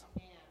Jesus.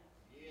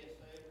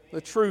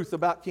 The truth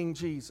about King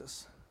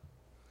Jesus.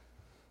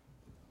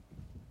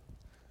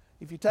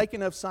 If you take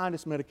enough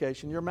sinus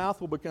medication, your mouth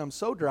will become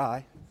so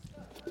dry.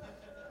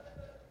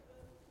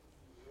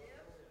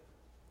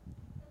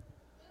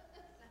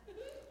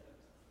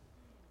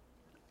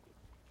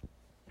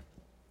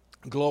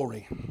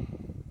 Glory.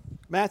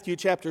 Matthew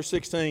chapter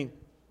 16.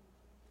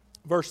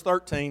 Verse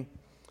 13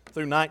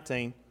 through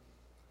 19,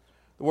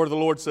 the word of the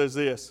Lord says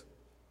this.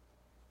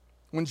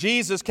 When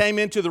Jesus came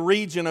into the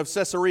region of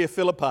Caesarea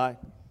Philippi,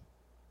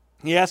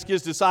 He asked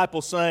His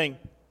disciples, saying,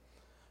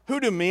 "Who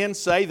do men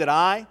say that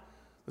I,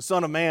 the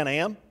Son of Man,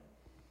 am?"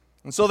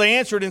 And so they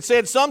answered and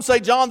said, "Some say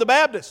John the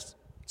Baptist,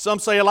 some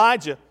say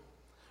Elijah,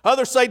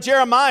 others say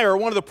Jeremiah or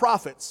one of the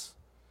prophets."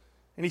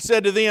 And He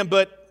said to them,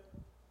 "But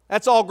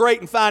that's all great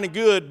and fine and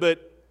good,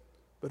 but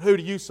who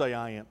do you say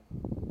I am?"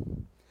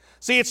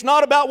 See, it's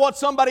not about what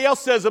somebody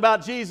else says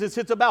about Jesus.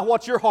 It's about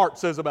what your heart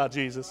says about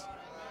Jesus.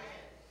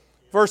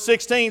 Verse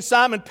 16,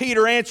 Simon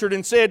Peter answered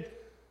and said,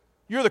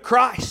 "You're the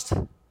Christ,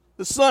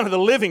 the Son of the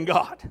living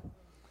God."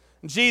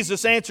 And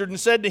Jesus answered and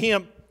said to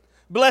him,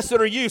 "Blessed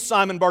are you,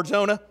 Simon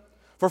Bar-Jonah,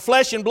 for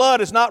flesh and blood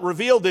has not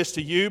revealed this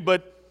to you,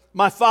 but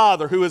my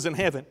Father who is in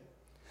heaven.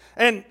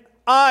 And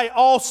I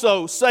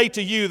also say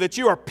to you that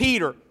you are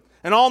Peter,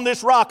 and on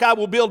this rock I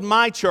will build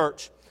my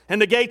church, and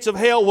the gates of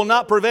hell will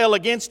not prevail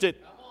against it.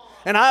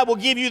 And I will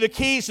give you the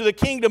keys to the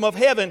kingdom of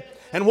heaven,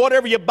 and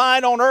whatever you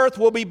bind on earth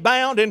will be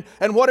bound,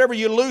 and whatever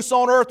you loose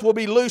on earth will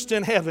be loosed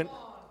in heaven."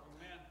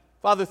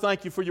 Father,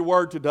 thank you for your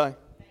word today.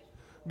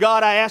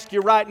 God, I ask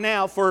you right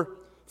now for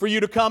you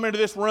to come into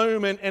this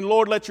room, and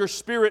Lord, let your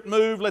Spirit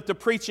move. Let the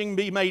preaching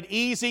be made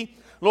easy.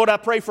 Lord, I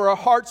pray for our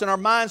hearts and our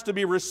minds to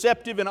be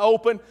receptive and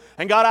open.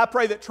 And God, I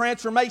pray that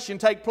transformation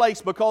take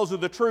place because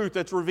of the truth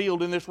that's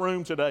revealed in this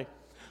room today.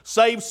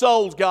 Save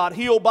souls, God.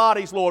 Heal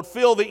bodies, Lord.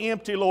 Fill the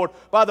empty, Lord,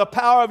 by the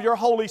power of your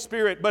Holy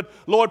Spirit. But,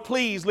 Lord,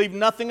 please leave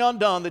nothing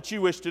undone that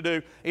you wish to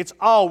do. It's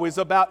always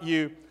about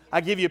you. I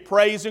give you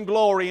praise and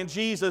glory in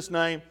Jesus'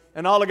 name.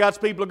 And all of God's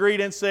people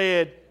agreed and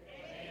said,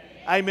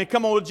 Amen. Amen.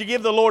 Come on, would you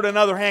give the Lord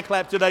another hand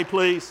clap today,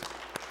 please?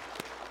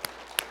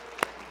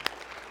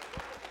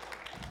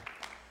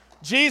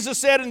 Jesus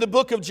said in the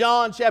book of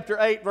John, chapter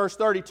 8, verse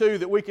 32,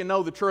 that we can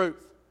know the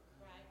truth.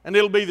 And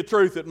it'll be the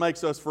truth that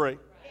makes us free.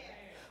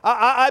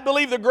 I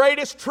believe the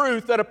greatest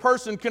truth that a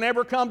person can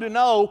ever come to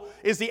know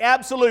is the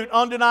absolute,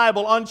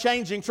 undeniable,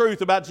 unchanging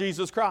truth about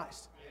Jesus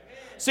Christ.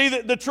 See,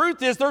 the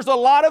truth is there's a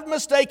lot of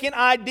mistaken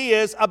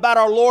ideas about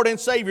our Lord and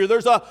Savior.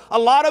 There's a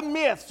lot of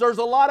myths. There's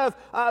a lot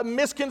of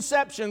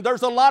misconception.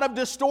 There's a lot of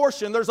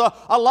distortion. There's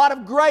a lot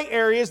of gray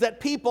areas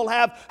that people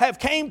have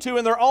came to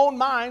in their own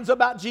minds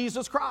about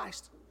Jesus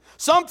Christ.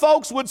 Some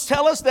folks would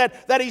tell us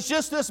that He's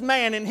just this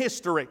man in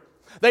history.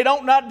 They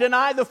don't not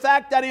deny the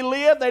fact that He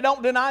lived. They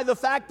don't deny the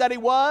fact that He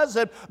was.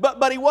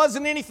 But He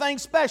wasn't anything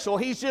special.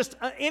 He's just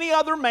any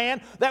other man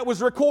that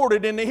was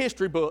recorded in the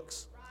history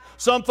books.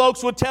 Some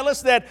folks would tell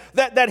us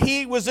that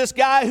He was this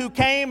guy who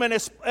came and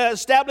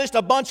established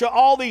a bunch of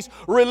all these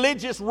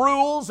religious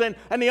rules, and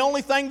the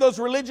only thing those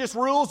religious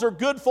rules are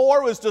good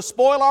for was to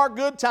spoil our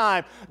good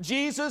time.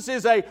 Jesus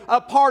is a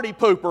party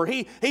pooper.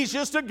 He's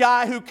just a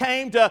guy who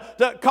came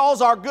to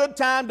cause our good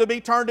time to be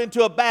turned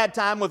into a bad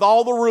time with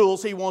all the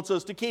rules He wants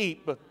us to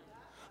keep.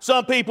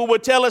 Some people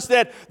would tell us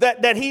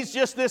that He's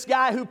just this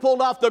guy who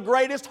pulled off the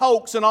greatest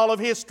hoax in all of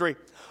history.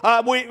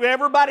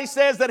 Everybody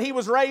says that He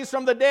was raised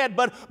from the dead,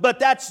 but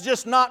that's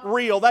just not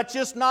real. That's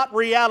just not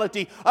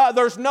reality.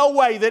 There's no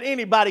way that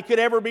anybody could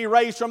ever be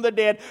raised from the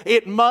dead.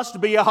 It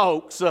must be a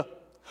hoax.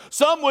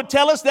 Some would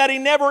tell us that He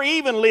never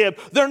even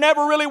lived. There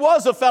never really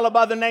was a fellow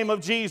by the name of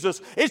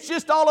Jesus. It's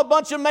just all a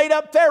bunch of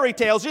made-up fairy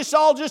tales. It's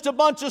all just a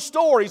bunch of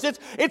stories.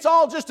 It's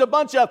all just a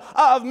bunch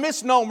of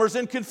misnomers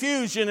and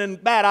confusion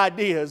and bad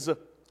ideas.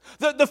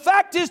 The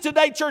fact is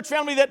today, church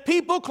family, that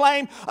people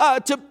claim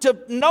to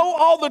know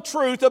all the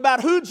truth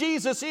about who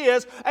Jesus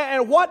is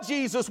and what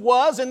Jesus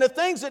was and the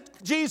things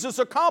that Jesus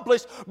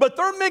accomplished, but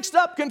they're mixed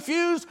up,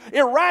 confused,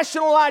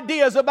 irrational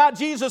ideas about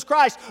Jesus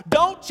Christ.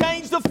 Don't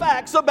change the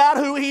facts about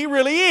who He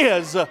really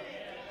is. The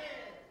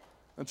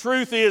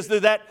truth is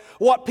that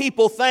what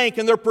people think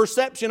and their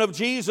perception of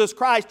Jesus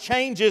Christ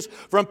changes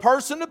from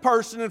person to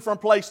person and from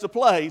place to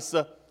place.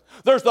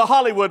 There's the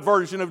Hollywood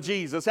version of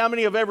Jesus. How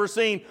many have ever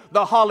seen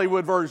the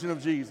Hollywood version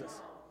of Jesus?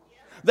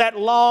 That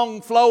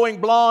long, flowing,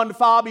 blonde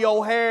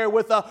Fabio hair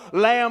with a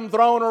lamb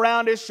thrown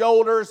around His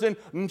shoulders and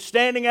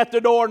standing at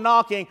the door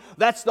knocking.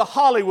 That's the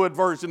Hollywood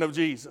version of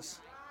Jesus.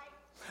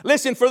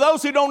 Listen, for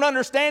those who don't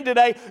understand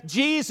today,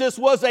 Jesus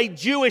was a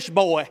Jewish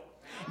boy.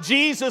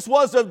 Jesus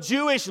was of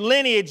Jewish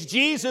lineage.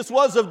 Jesus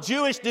was of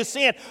Jewish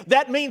descent.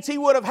 That means He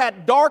would have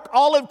had dark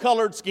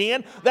olive-colored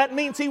skin. That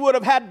means He would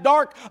have had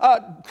dark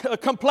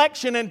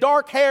complexion and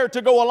dark hair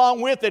to go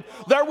along with it.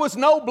 There was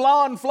no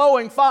blonde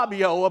flowing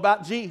Fabio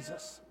about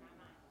Jesus.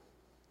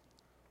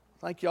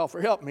 Thank y'all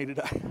for helping me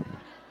today.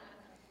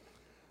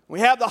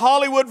 We have the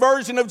Hollywood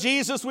version of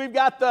Jesus. We've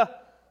got the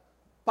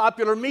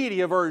popular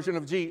media version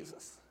of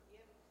Jesus.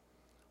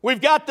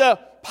 We've got the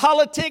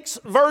politics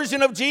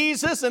version of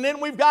Jesus, and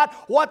then we've got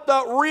what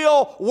the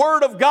real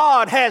Word of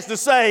God has to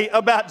say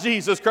about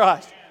Jesus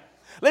Christ.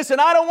 Listen,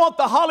 I don't want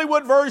the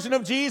Hollywood version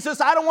of Jesus.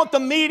 I don't want the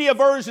media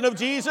version of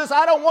Jesus.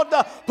 I don't want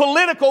the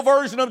political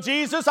version of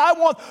Jesus. I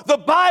want the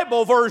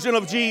Bible version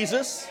of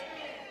Jesus.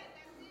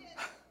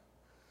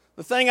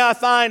 The thing I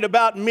find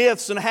about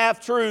myths and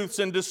half-truths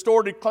and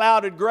distorted,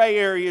 clouded gray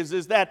areas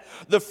is that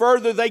the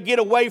further they get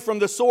away from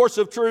the source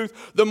of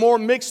truth, the more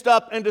mixed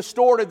up and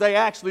distorted they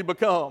actually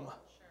become.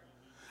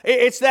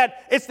 It's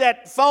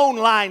that phone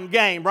line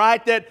game,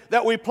 right,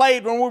 that we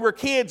played when we were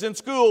kids in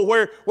school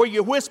where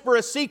you whisper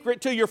a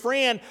secret to your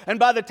friend, and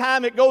by the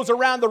time it goes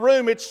around the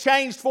room, it's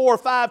changed 4 or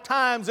 5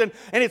 times, and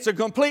it's a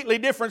completely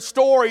different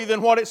story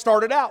than what it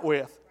started out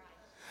with.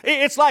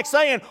 It's like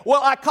saying,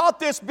 well, I caught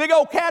this big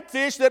old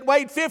catfish that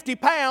weighed 50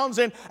 pounds,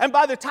 and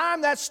by the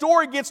time that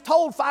story gets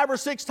told 5 or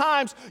 6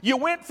 times, you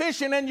went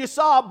fishing and you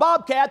saw a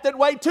bobcat that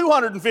weighed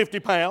 250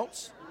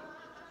 pounds.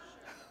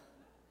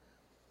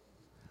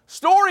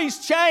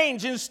 Stories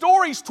change and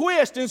stories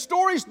twist and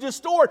stories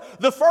distort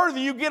the further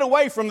you get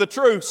away from the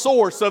true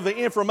source of the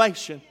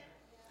information.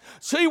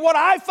 See, what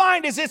I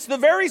find is it's the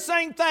very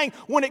same thing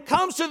when it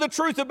comes to the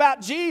truth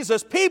about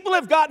Jesus. People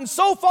have gotten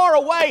so far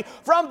away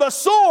from the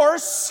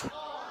source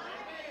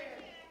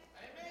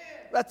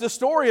that the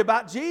story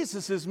about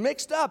Jesus is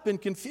mixed up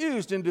and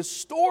confused and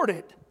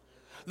distorted.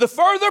 The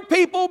further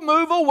people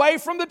move away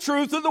from the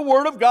truth of the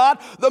Word of God,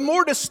 the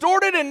more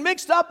distorted and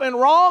mixed up and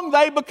wrong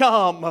they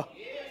become.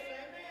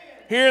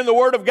 Here in the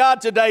Word of God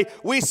today,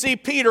 we see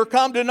Peter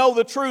come to know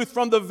the truth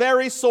from the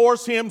very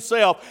source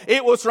himself.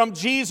 It was from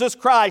Jesus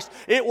Christ.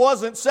 It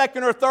wasn't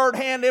second or third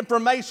hand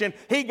information.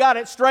 He got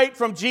it straight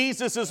from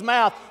Jesus'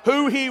 mouth.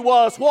 Who He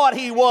was, what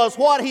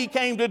He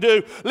came to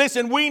do.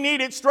 Listen, we need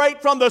it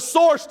straight from the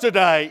source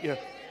today.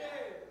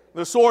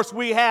 The source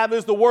we have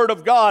is the Word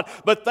of God.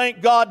 But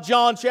thank God,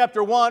 John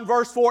chapter 1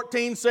 verse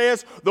 14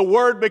 says, the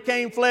Word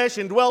became flesh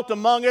and dwelt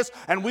among us,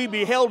 and we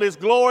beheld His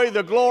glory.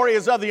 The glory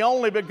is of the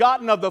only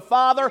begotten of the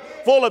Father,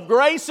 full of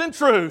grace and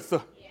truth.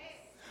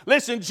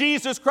 Listen,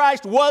 Jesus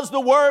Christ was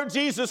the Word.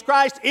 Jesus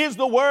Christ is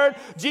the Word.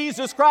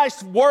 Jesus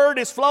Christ's Word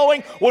is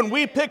flowing. When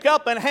we pick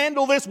up and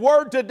handle this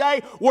Word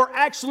today, we're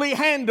actually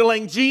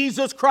handling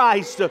Jesus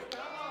Christ.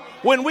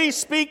 When we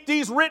speak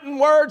these written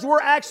words,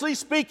 we're actually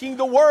speaking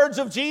the words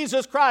of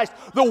Jesus Christ.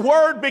 The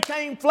Word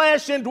became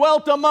flesh and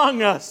dwelt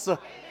among us.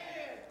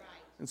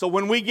 And so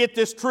when we get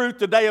this truth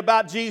today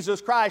about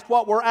Jesus Christ,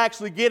 what we're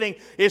actually getting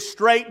is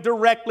straight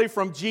directly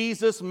from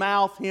Jesus'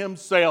 mouth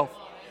Himself.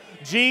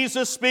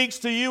 Jesus speaks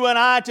to you and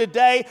I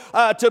today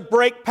to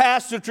break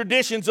past the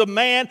traditions of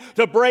man,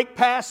 to break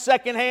past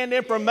secondhand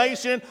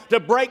information,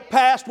 to break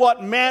past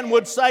what man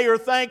would say or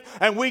think,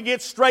 and we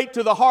get straight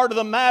to the heart of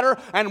the matter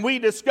and we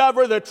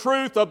discover the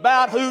truth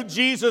about who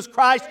Jesus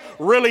Christ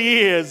really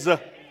is.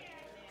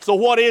 So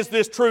what is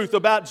this truth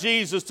about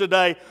Jesus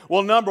today?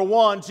 Well, number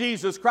one,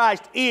 Jesus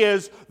Christ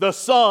is the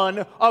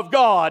Son of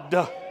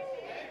God.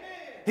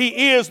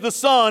 He is the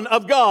Son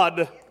of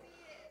God.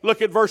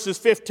 Look at verses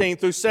 15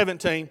 through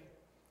 17.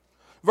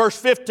 Verse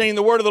 15,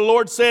 the word of the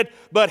Lord said,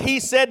 but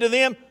He said to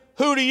them,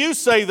 who do you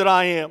say that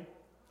I am?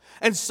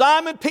 And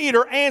Simon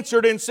Peter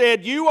answered and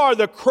said, you are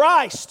the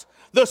Christ,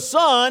 the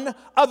Son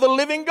of the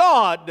living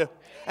God.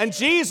 And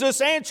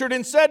Jesus answered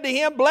and said to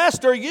him,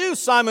 blessed are you,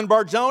 Simon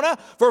Bar-Jonah,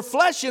 for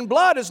flesh and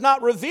blood has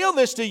not revealed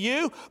this to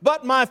you,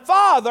 but my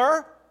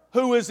Father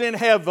who is in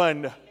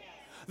heaven.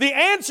 The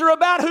answer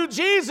about who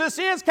Jesus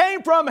is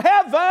came from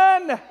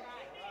heaven.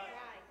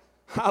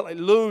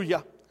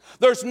 Hallelujah.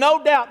 There's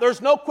no doubt,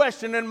 there's no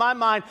question in my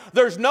mind,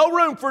 there's no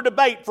room for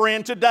debate,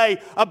 friend,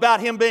 today about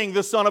Him being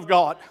the Son of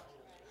God.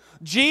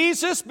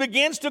 Jesus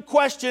begins to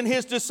question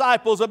His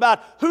disciples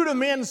about, who do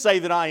men say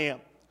that I am?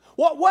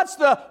 What's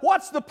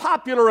the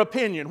popular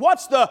opinion?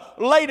 What's the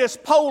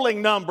latest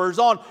polling numbers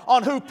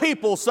on who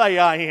people say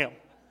I am?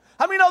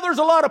 How many know there's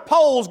a lot of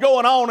polls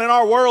going on in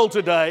our world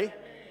today?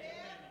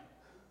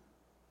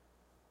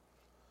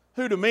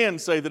 Who do men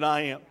say that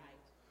I am?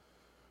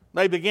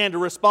 They began to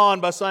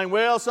respond by saying,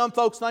 well, some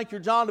folks think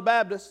you're John the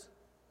Baptist.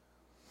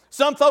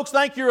 Some folks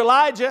think you're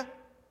Elijah.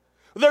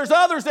 There's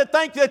others that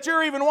think that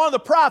you're even one of the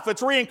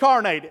prophets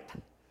reincarnated.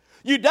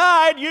 You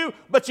died,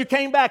 but you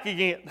came back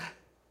again.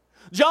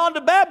 John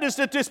the Baptist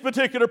at this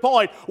particular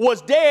point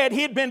was dead.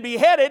 He had been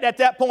beheaded at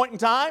that point in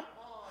time.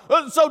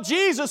 So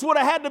Jesus would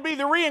have had to be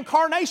the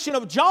reincarnation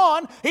of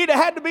John. He'd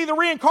have had to be the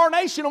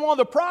reincarnation of one of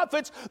the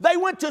prophets. They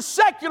went to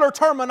secular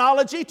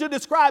terminology to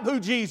describe who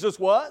Jesus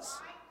was.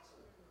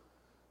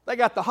 They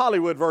got the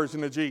Hollywood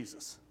version of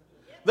Jesus.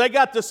 They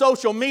got the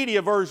social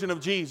media version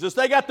of Jesus.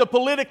 They got the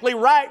politically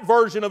right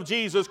version of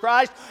Jesus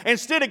Christ.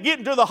 Instead of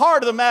getting to the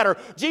heart of the matter,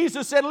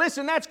 Jesus said,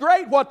 listen, that's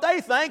great what they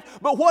think,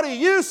 but what do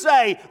you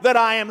say that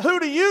I am? Who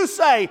do you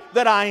say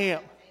that I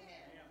am?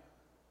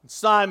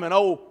 Simon,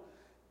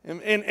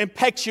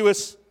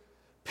 impetuous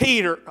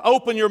Peter,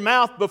 open your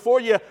mouth before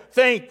you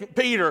think,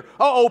 Peter.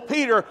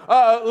 Peter,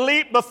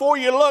 leap before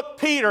you look,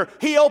 Peter.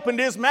 He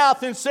opened his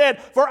mouth and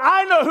said, for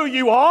I know who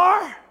you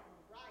are.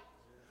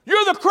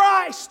 You're the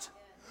Christ.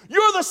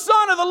 You're the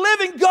Son of the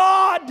living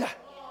God.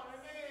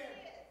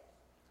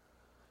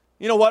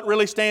 You know what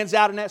really stands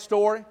out in that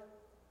story?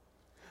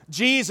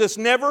 Jesus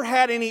never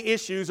had any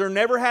issues or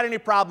never had any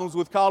problems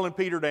with calling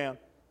Peter down.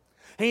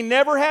 He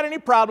never had any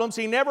problems.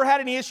 He never had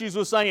any issues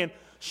with saying,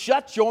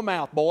 shut your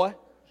mouth, boy.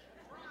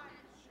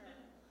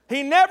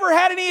 He never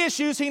had any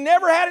issues. He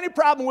never had any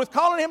problem with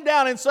calling him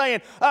down and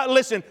saying,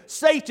 listen,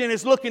 Satan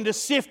is looking to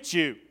sift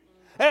you.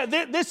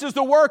 This is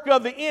the work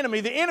of the enemy.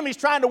 The enemy's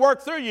trying to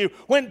work through you.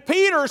 When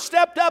Peter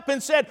stepped up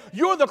and said,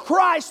 you're the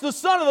Christ, the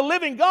Son of the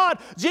living God,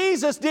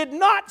 Jesus did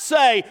not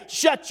say,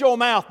 shut your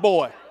mouth,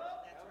 boy.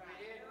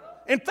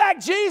 In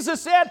fact,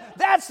 Jesus said,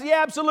 that's the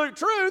absolute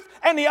truth,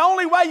 and the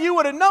only way you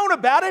would have known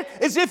about it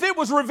is if it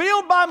was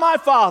revealed by my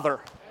Father.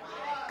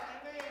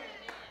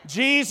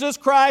 Jesus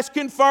Christ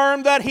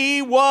confirmed that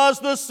He was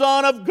the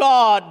Son of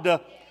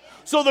God.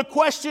 So the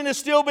question is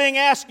still being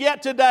asked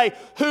yet today,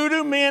 who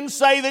do men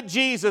say that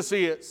Jesus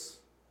is?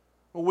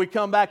 Well, we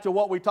come back to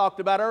what we talked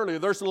about earlier.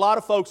 There's a lot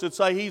of folks that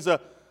say He's a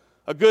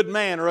good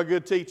man or a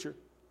good teacher.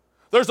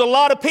 There's a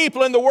lot of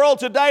people in the world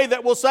today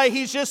that will say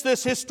He's just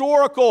this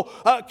historical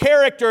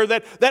character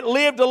that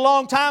lived a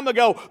long time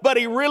ago, but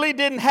He really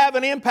didn't have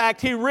an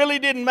impact. He really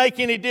didn't make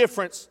any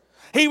difference.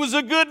 He was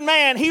a good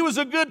man. He was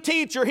a good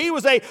teacher. He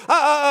was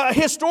a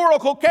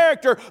historical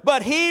character,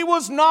 but He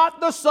was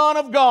not the Son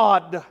of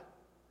God.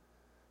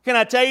 Can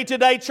I tell you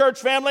today,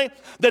 church family,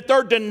 that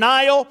their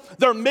denial,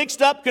 their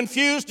mixed up,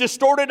 confused,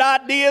 distorted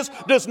ideas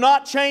does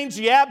not change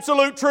the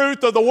absolute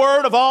truth of the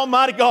Word of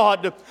Almighty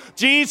God.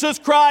 Jesus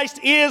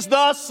Christ is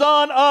the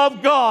Son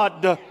of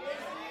God.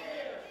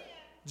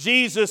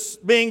 Jesus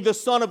being the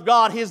Son of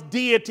God, His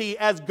deity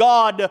as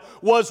God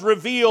was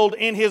revealed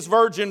in His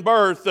virgin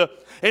birth.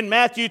 In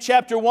Matthew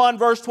chapter 1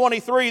 verse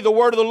 23, the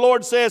word of the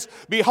Lord says,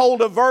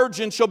 behold, a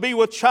virgin shall be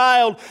with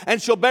child and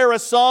shall bear a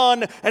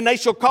son, and they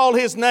shall call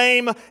His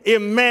name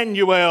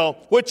Emmanuel,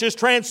 which is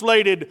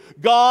translated,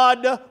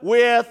 God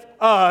with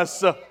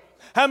us.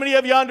 How many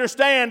of you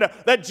understand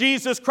that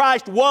Jesus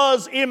Christ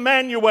was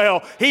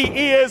Emmanuel?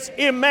 He is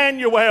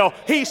Emmanuel.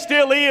 He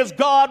still is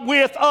God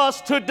with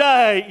us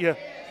today.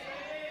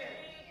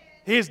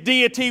 His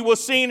deity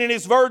was seen in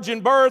His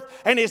virgin birth,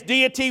 and His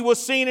deity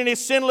was seen in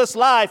His sinless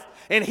life.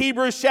 In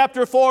Hebrews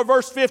chapter 4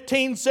 verse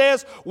 15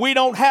 says, we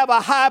don't have a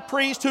high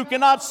priest who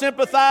cannot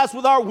sympathize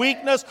with our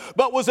weakness,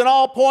 but was in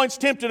all points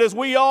tempted as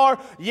we are,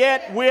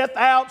 yet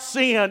without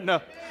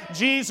sin.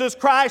 Jesus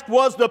Christ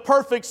was the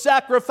perfect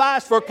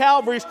sacrifice for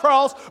Calvary's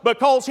cross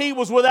because He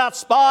was without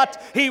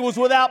spot, He was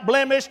without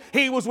blemish,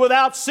 He was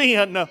without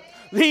sin.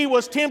 He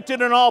was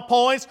tempted in all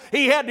points.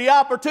 He had the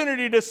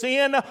opportunity to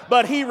sin,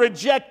 but He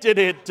rejected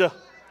it.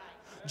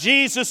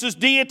 Jesus'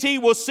 deity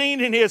was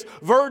seen in His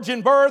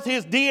virgin birth.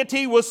 His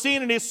deity was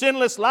seen in His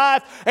sinless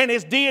life. And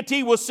His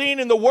deity was seen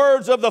in the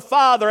words of the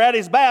Father at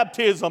His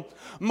baptism.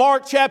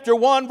 Mark chapter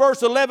 1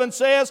 verse 11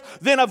 says,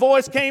 then a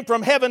voice came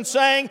from heaven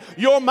saying,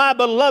 you're my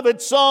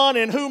beloved Son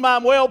in whom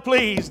I'm well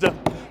pleased.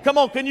 Come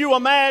on, can you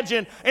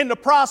imagine in the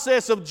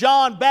process of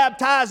John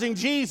baptizing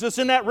Jesus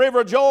in that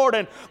river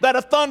Jordan, that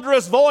a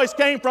thunderous voice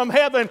came from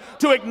heaven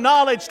to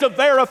acknowledge, to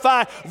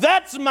verify,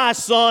 that's my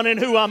Son in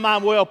whom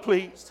I'm well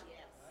pleased.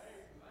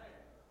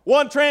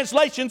 One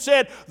translation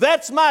said,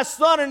 that's my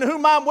Son in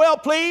whom I'm well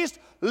pleased.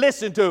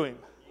 Listen to Him.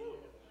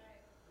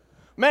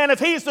 Man, if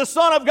He's the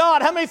Son of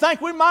God, how many think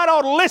we might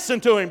ought to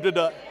listen to Him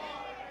today?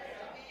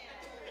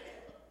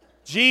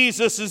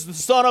 Jesus is the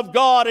Son of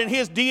God, and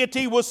His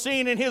deity was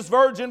seen in His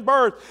virgin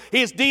birth.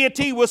 His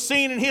deity was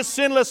seen in His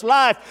sinless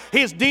life.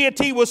 His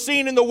deity was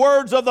seen in the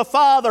words of the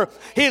Father.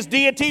 His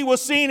deity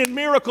was seen in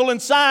miracle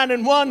and sign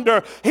and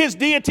wonder. His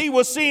deity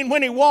was seen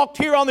when He walked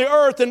here on the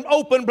earth and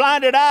opened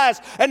blinded eyes,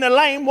 and the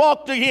lame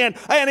walked again,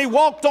 and He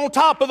walked on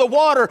top of the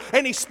water,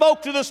 and He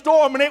spoke to the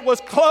storm, and it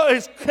was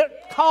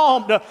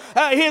calmed.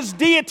 His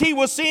deity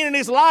was seen in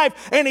His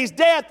life and His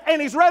death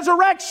and His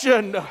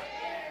resurrection.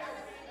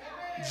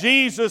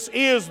 Jesus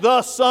is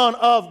the Son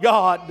of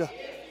God.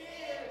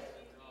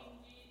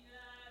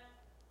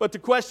 But the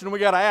question we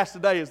got to ask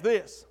today is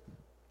this: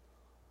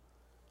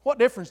 what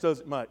difference does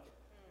it make?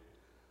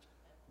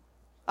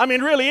 I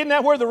mean, really, isn't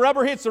that where the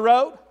rubber hits the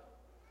road?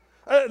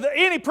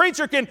 Any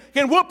preacher can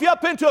whoop you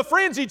up into a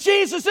frenzy.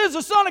 Jesus is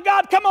the Son of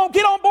God. Come on,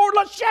 get on board,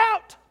 let's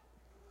shout.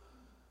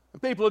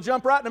 And people will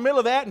jump right in the middle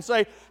of that and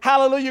say,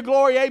 hallelujah,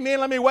 glory, amen,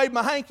 let me wave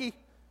my hanky.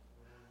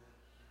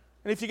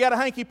 And if you got a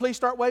hanky, please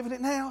start waving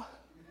it now.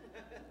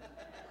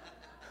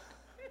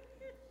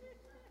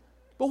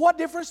 But what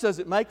difference does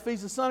it make if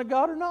He's the Son of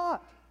God or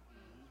not?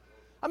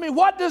 I mean,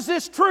 what does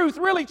this truth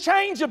really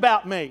change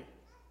about me?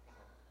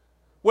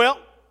 Well,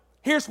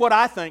 here's what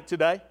I think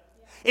today.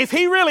 If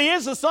He really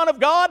is the Son of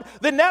God,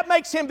 then that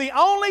makes Him the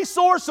only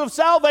source of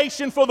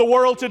salvation for the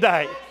world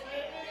today.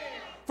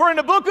 For in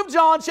the book of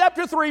John,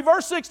 chapter 3,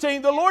 verse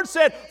 16, the Lord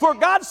said, "For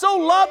God so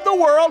loved the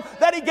world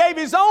that He gave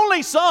His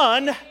only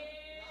Son."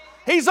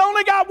 He's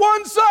only got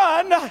one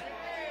Son,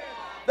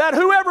 that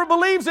whoever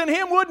believes in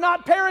Him would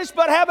not perish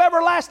but have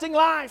everlasting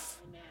life.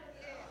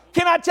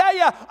 Can I tell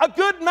you, a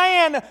good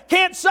man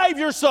can't save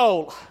your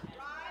soul.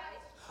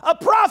 A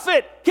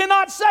prophet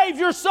cannot save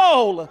your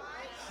soul.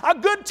 A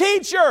good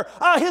teacher,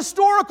 a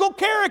historical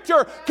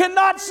character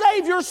cannot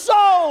save your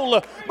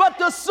soul. But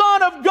the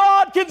Son of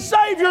God can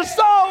save your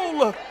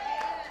soul.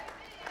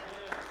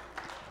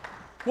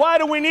 Why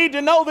do we need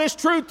to know this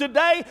truth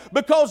today?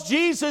 Because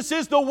Jesus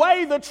is the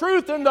way, the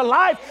truth, and the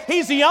life.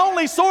 He's the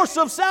only source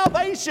of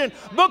salvation.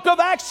 Book of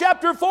Acts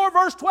chapter 4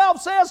 verse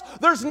 12 says,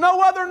 there's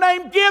no other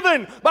name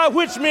given by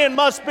which men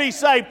must be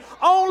saved.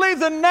 Only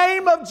the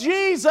name of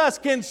Jesus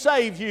can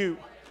save you.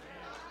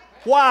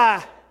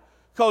 Why?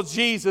 Because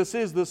Jesus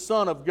is the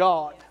Son of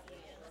God.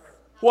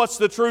 What's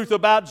the truth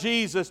about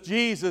Jesus?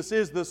 Jesus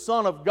is the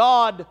Son of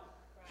God.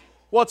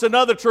 What's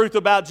another truth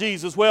about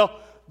Jesus? Well,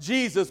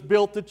 Jesus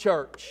built the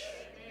church.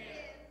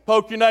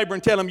 Poke your neighbor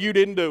and tell him you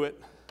didn't do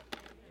it.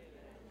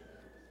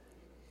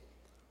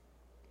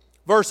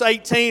 Verse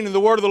 18 in the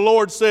word of the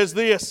Lord says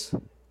this: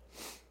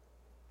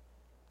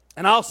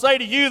 "And I'll say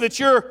to you that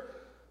you're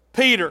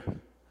Peter,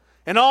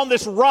 and on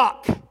this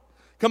rock,"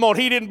 come on,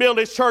 He didn't build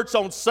His church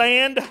on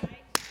sand.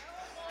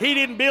 He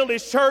didn't build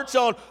His church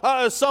on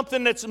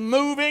something that's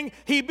moving.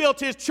 He built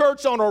His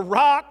church on a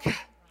rock.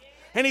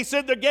 And He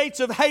said the gates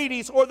of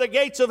Hades or the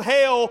gates of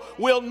hell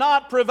will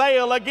not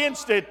prevail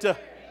against it.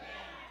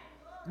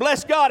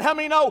 Bless God. How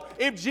many know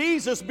if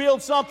Jesus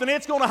builds something,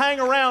 it's going to hang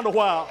around a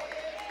while?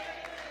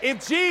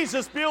 If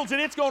Jesus builds it,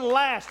 it's going to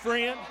last,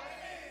 friend.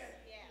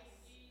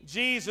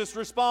 Jesus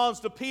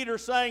responds to Peter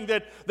saying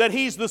that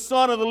He's the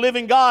Son of the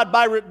living God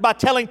by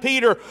telling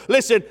Peter,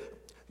 listen,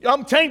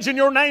 I'm changing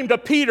your name to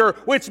Peter,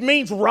 which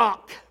means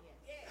rock.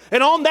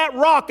 And on that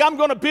rock, I'm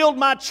going to build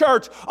my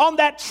church. On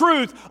that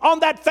truth, on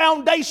that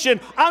foundation,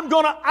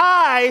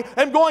 I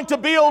am going to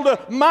build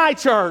my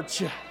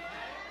church.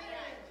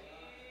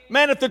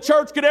 Man, if the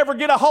church could ever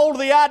get a hold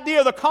of the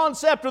idea, the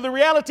concept, or the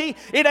reality,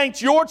 it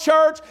ain't your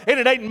church and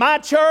it ain't my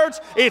church,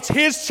 it's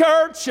His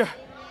church.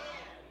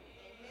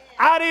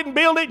 I didn't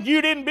build it,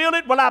 you didn't build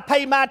it, well, I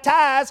pay my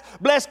tithes.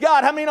 Bless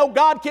God. How many know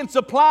God can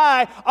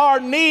supply our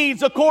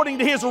needs according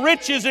to His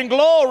riches and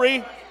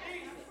glory?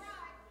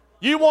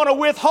 You want to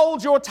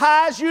withhold your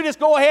tithes, you just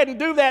go ahead and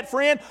do that,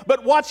 friend.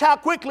 But watch how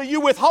quickly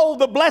you withhold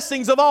the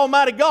blessings of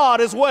Almighty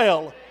God as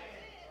well.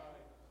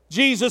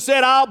 Jesus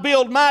said, I'll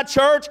build my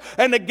church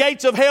and the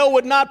gates of hell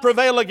would not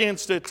prevail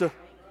against it.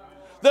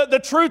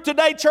 The truth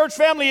today, church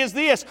family, is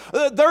this.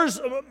 There's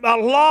a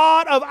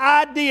lot of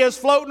ideas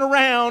floating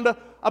around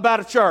about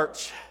a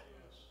church.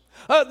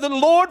 The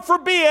Lord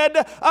forbid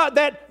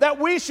that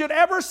we should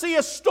ever see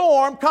a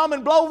storm come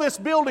and blow this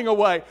building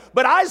away.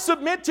 But I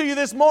submit to you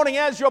this morning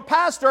as your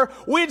pastor,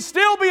 we'd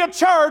still be a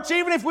church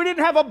even if we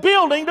didn't have a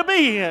building to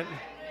be in.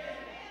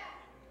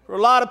 For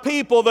a lot of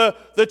people,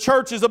 the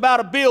church is about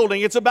a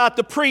building. It's about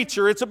the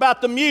preacher. It's about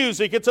the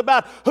music. It's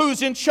about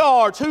who's in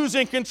charge, who's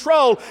in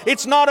control.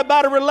 It's not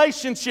about a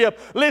relationship.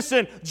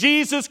 Listen,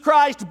 Jesus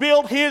Christ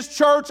built His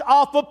church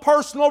off a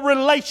personal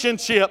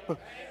relationship.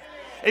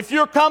 If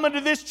you're coming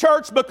to this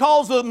church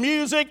because of the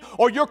music,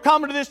 or you're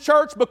coming to this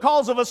church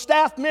because of a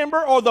staff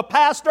member or the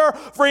pastor,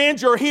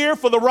 friends, you're here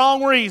for the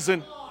wrong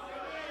reason.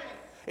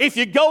 If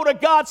you go to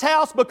God's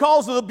house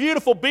because of the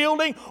beautiful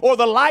building or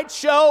the light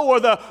show or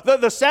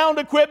the sound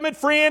equipment,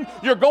 friend,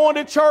 you're going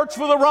to church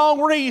for the wrong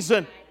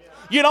reason.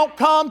 You don't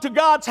come to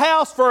God's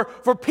house for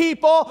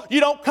people. You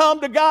don't come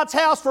to God's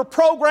house for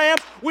programs.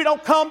 We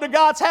don't come to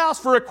God's house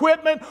for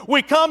equipment.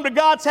 We come to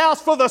God's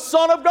house for the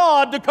Son of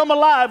God to come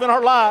alive in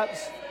our lives.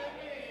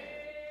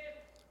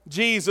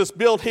 Jesus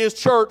built His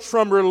church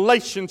from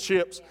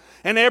relationships.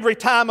 And every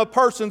time a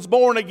person's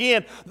born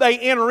again, they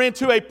enter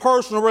into a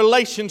personal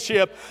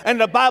relationship. And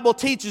the Bible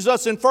teaches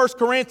us in 1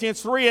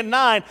 Corinthians 3 and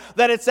 9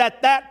 that it's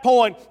at that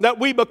point that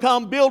we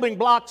become building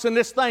blocks in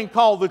this thing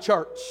called the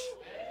church.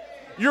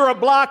 You're a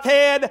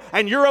blockhead,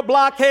 and you're a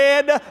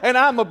blockhead, and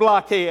I'm a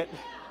blockhead.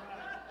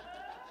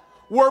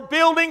 We're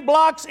building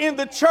blocks in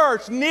the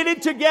church,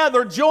 knitted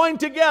together, joined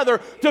together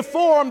to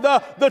form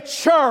the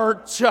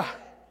church.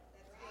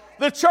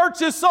 The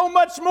church is so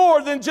much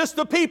more than just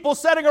the people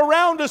sitting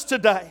around us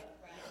today.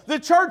 The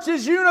church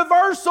is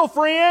universal,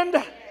 friend.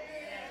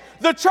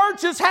 The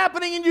church is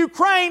happening in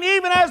Ukraine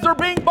even as they're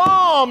being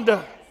bombed.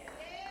 The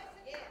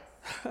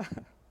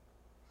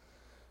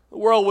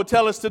world would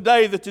tell us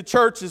today that the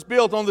church is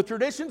built on the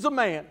traditions of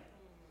man.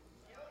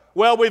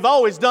 Well, we've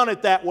always done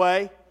it that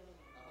way.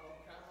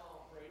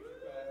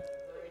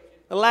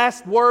 The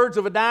last words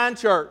of a dying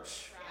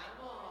church.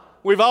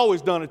 We've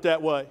always done it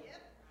that way.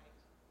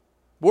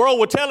 The world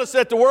would tell us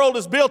that the world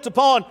is built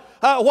upon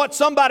what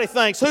somebody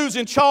thinks, who's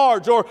in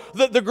charge, or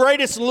the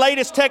greatest and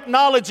latest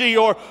technology,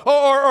 or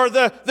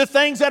the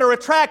things that are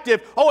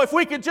attractive. Oh, if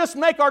we could just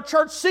make our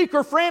church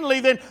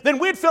seeker-friendly, then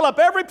we'd fill up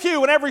every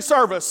pew in every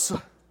service.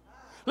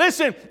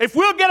 Listen, if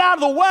we'll get out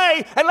of the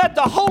way and let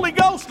the Holy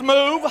Ghost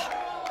move,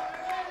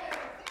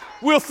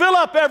 we'll fill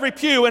up every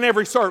pew in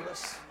every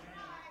service.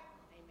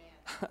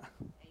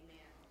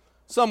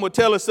 Some would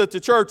tell us that the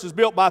church is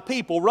built by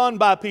people, run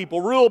by people,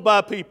 ruled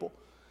by people.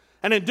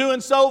 And in doing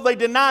so, they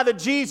deny that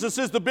Jesus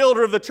is the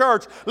builder of the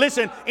church.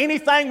 Listen,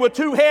 anything with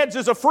two heads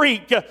is a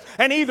freak.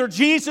 And either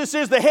Jesus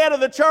is the head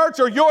of the church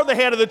or you're the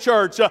head of the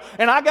church.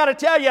 And I got to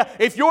tell you,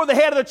 if you're the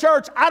head of the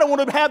church, I don't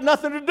want to have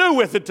nothing to do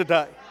with it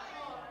today.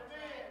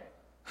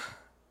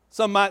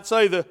 Some might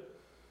say the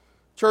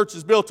church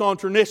is built on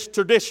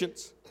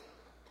traditions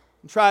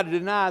and try to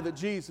deny that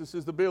Jesus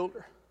is the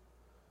builder.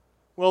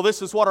 Well,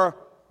 this is what our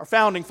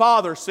founding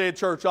fathers said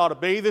church ought to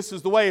be. This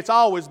is the way it's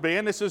always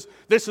been. This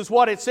is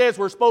what it says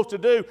we're supposed to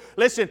do.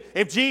 Listen,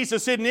 if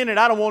Jesus isn't in it,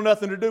 I don't want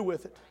nothing to do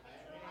with it.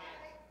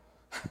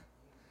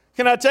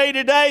 Can I tell you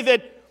today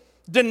that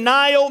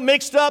denial,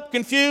 mixed up,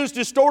 confused,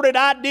 distorted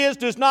ideas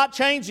does not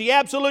change the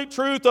absolute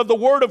truth of the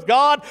Word of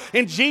God.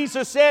 And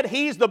Jesus said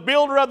He's the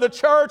builder of the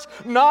church,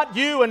 not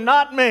you and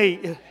not me.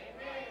 Amen.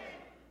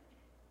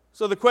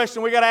 So the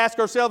question we got to ask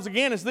ourselves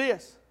again is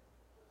this: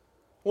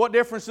 what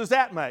difference does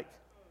that make?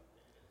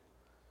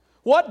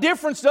 What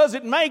difference does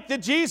it make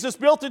that Jesus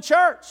built a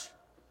church?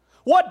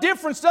 What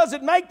difference does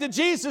it make that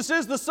Jesus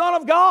is the Son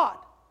of God?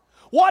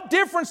 What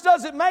difference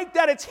does it make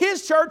that it's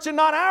His church and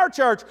not our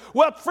church?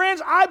 Well,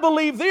 friends, I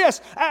believe this.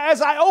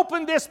 As I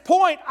opened this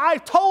point, I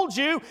told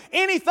you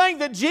anything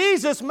that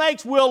Jesus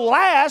makes will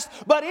last,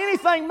 but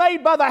anything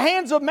made by the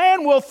hands of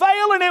man will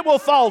fail and it will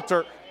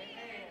falter.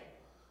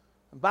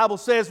 The Bible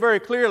says very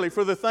clearly,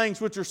 for the things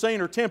which are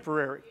seen are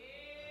temporary,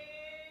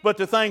 but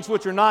the things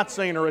which are not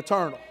seen are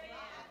eternal.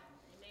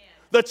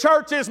 The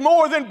church is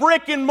more than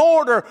brick and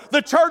mortar.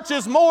 The church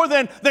is more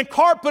than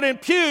carpet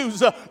and pews.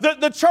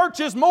 The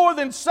church is more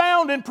than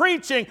sound and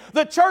preaching.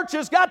 The church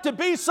has got to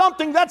be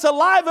something that's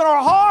alive in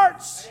our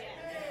hearts.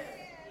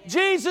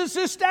 Jesus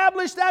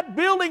established that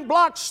building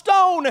block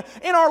stone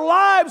in our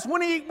lives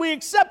when we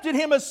accepted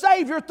Him as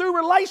Savior through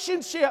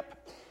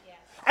relationship.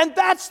 And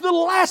that's the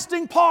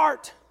lasting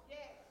part.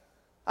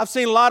 I've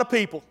seen a lot of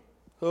people.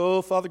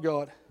 Oh, Father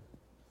God.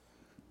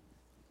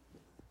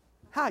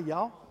 Hi,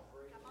 y'all.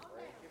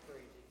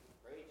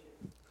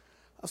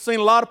 I've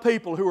seen a lot of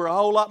people who are a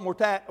whole lot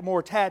more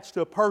attached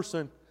to a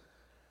person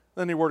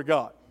than they were to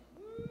God.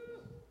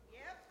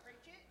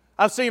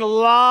 I've seen a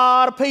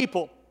lot of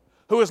people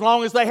who, as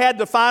long as they had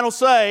the final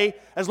say,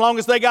 as long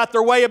as they got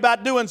their way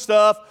about doing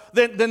stuff,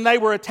 then they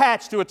were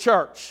attached to a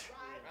church.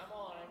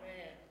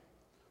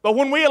 But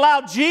when we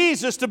allow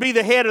Jesus to be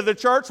the head of the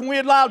church, when we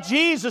allow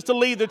Jesus to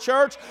lead the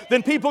church,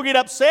 then people get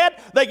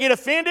upset, they get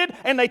offended,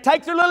 and they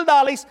take their little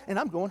dollies, and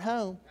I'm going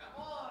home.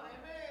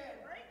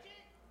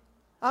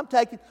 I'm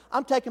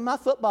taking my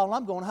football and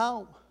I'm going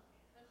home.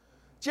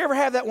 Did you ever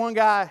have that one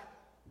guy?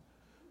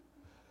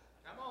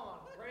 Come on,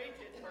 preach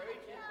it.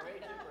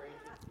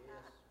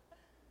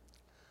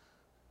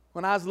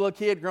 When I was a little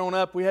kid growing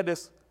up, we had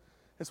this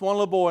one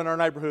little boy in our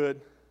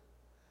neighborhood.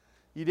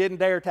 You didn't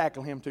dare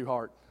tackle him too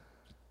hard.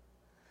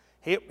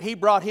 He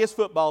brought his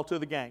football to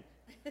the game.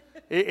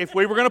 If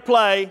we were going to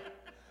play,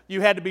 you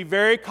had to be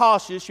very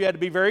cautious. You had to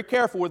be very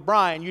careful with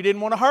Brian. You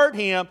didn't want to hurt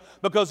him,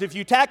 because if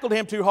you tackled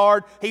him too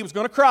hard, he was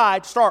going to cry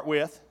to start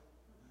with.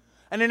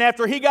 And then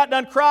after he got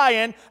done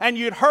crying and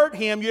you'd hurt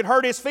him, you'd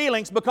hurt his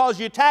feelings because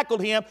you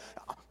tackled him.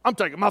 I'm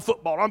taking my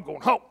football. I'm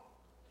going home.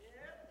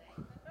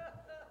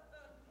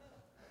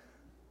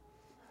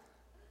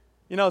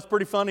 You know, it's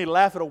pretty funny to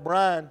laugh at old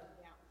Brian.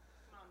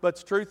 But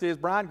the truth is,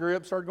 Brian grew up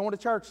and started going to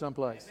church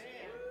someplace.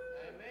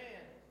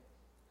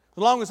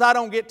 As long as I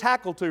don't get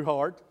tackled too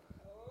hard,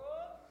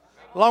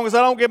 as long as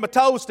I don't get my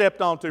toes stepped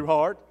on too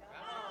hard,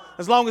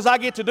 As long as I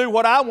get to do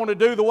what I want to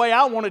do the way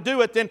I want to do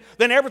it, then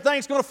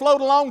everything's going to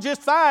float along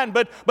just fine.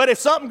 But if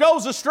something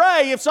goes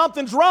astray, if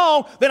something's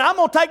wrong, then I'm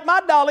going to take my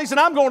dollies and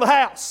I'm going to the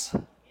house.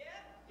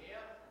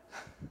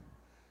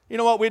 You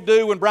know what we'd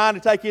do when Brian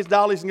would take his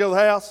dollies and go to the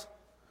house?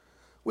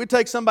 We'd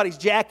take somebody's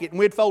jacket and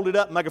we'd fold it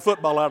up and make a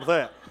football out of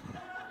that.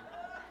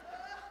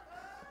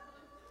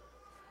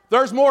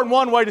 There's more than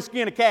one way to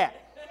skin a cat.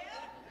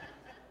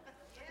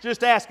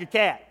 Just ask a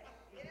cat.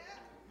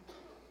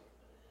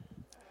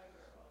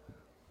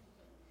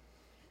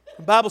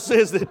 The Bible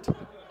says that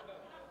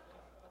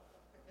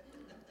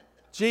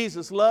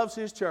Jesus loves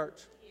His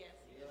church.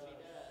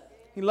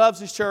 He loves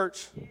His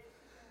church.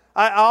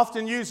 I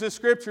often use this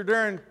scripture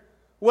during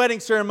wedding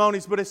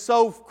ceremonies, but it's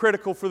so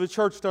critical for the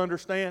church to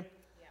understand.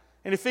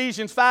 In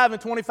Ephesians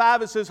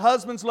 5:25, it says,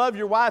 "Husbands, love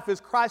your wife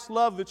as Christ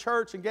loved the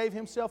church and gave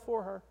Himself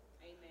for her."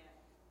 Amen.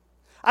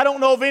 I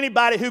don't know of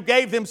anybody who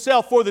gave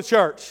themselves for the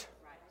church.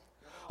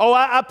 Oh,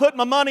 I put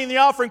my money in the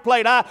offering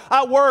plate.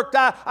 I worked.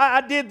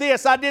 I did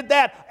this. I did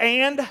that.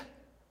 And?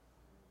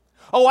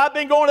 Oh, I've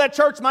been going to that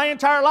church my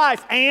entire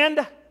life.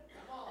 And?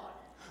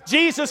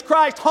 Jesus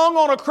Christ hung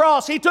on a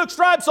cross. He took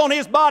stripes on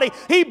His body.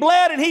 He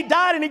bled and He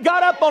died and He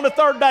got up on the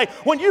third day.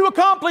 When you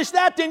accomplish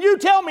that, then you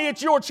tell me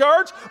it's your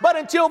church. But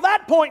until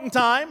that point in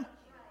time,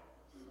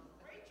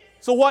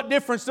 so what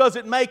difference does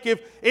it make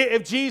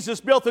if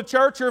Jesus built a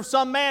church or if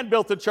some man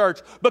built a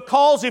church?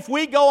 Because if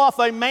we go off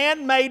a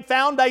man-made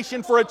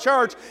foundation for a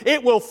church,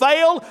 it will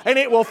fail and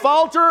it will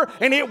falter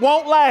and it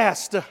won't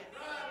last.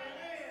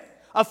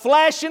 A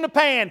flash in the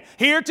pan,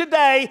 here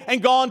today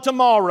and gone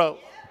tomorrow.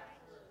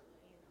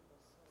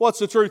 What's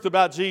the truth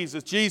about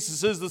Jesus?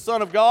 Jesus is the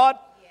Son of God.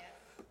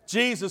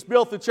 Jesus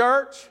built the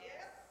church.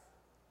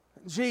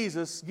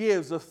 Jesus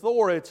gives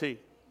authority.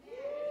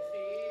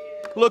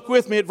 Look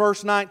with me at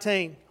verse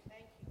 19.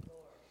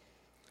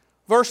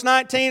 Verse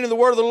 19 of the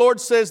word of the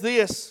Lord says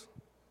this,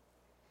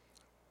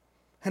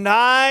 "And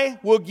I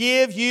will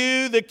give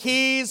you the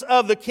keys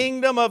of the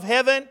kingdom of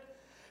heaven,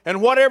 and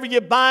whatever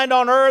you bind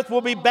on earth will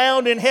be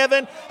bound in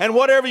heaven, and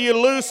whatever you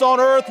loose on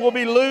earth will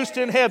be loosed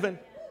in heaven."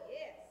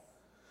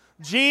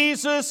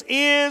 Jesus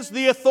is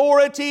the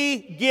authority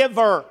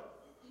giver.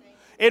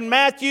 In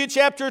Matthew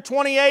chapter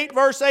 28,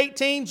 verse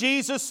 18,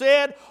 Jesus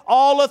said,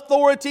 "All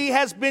authority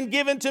has been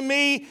given to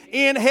me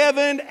in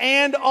heaven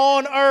and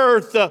on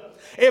earth."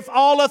 If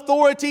all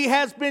authority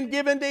has been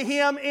given to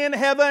Him in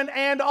heaven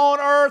and on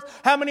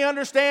earth, how many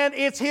understand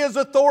it's His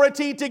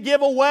authority to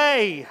give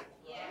away?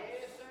 Yes.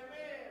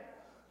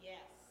 Yes.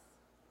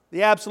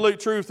 The absolute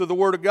truth of the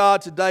Word of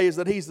God today is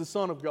that He's the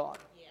Son of God.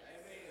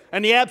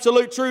 And the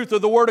absolute truth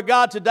of the Word of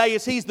God today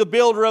is He's the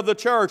builder of the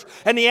church.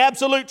 And the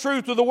absolute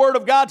truth of the Word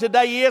of God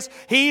today is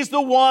He's the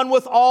one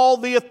with all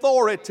the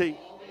authority.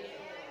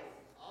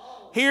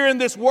 Here in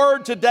this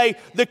Word today,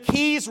 the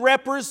keys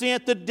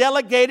represent the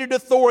delegated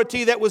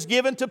authority that was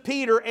given to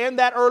Peter and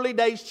that early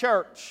days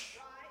church.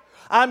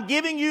 I'm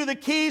giving you the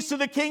keys to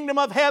the kingdom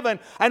of heaven.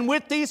 And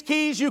with these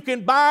keys you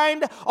can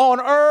bind on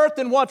earth,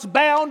 and what's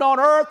bound on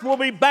earth will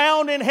be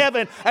bound in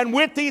heaven. And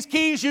with these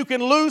keys you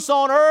can loose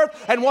on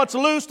earth, and what's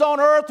loosed on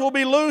earth will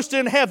be loosed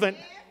in heaven.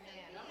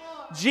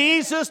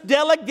 Jesus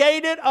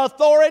delegated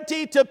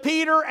authority to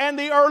Peter and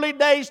the early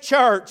days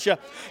church.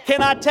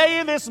 Can I tell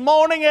you this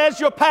morning as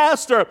your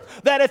pastor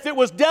that if it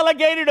was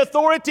delegated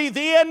authority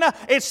then,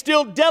 it's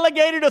still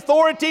delegated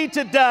authority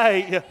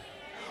today.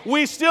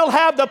 We still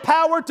have the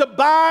power to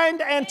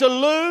bind and to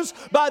loose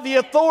by the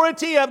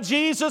authority of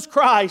Jesus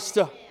Christ.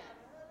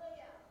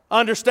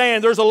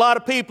 Understand, there's a lot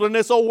of people in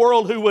this old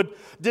world who would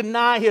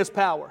deny His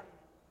power.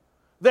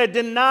 They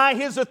deny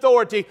His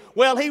authority.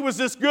 Well, He was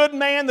this good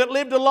man that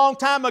lived a long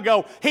time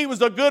ago. He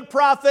was a good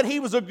prophet. He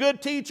was a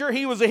good teacher.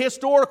 He was a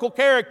historical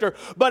character.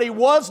 But He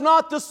was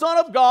not the Son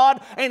of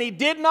God, and He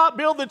did not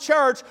build the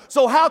church.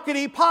 So how could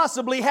He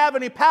possibly have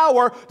any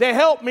power to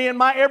help me in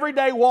my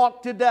everyday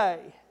walk today?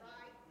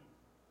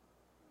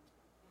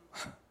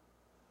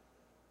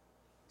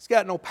 He's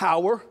got no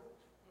power.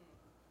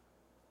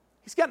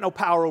 He's got no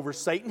power over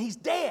Satan. He's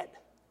dead.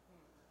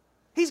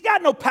 He's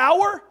got no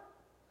power.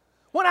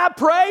 When I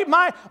pray,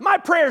 my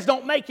prayers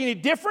don't make any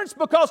difference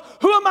because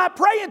who am I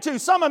praying to?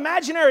 Some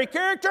imaginary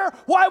character?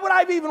 Why would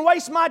I even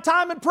waste my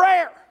time in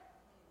prayer?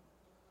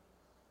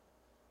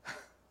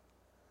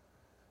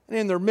 And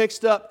then they're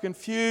mixed up,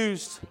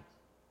 confused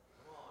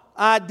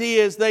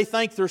ideas. They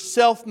think they're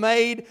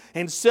self-made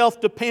and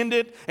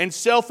self-dependent and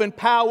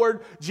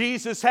self-empowered.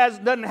 Jesus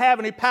doesn't have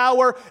any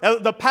power.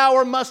 The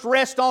power must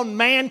rest on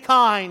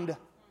mankind.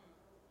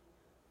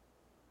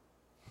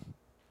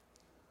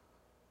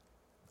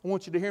 I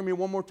want you to hear me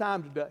one more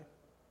time today.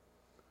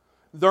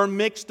 Their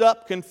mixed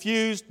up,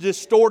 confused,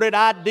 distorted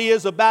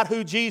ideas about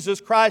who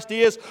Jesus Christ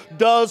is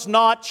does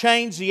not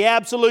change the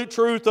absolute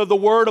truth of the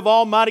Word of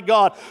Almighty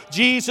God.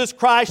 Jesus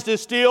Christ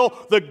is still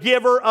the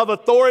giver of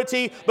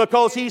authority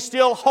because He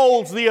still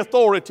holds the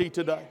authority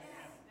today.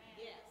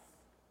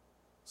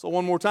 So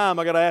one more time,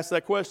 I got to ask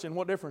that question.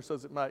 What difference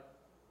does it make?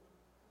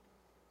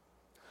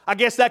 I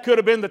guess that could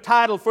have been the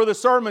title for the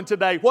sermon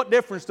today. What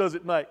difference does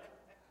it make?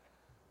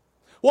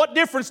 What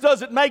difference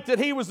does it make that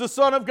He was the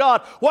Son of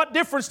God? What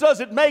difference does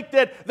it make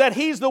that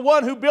He's the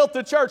one who built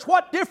the church?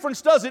 What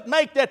difference does it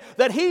make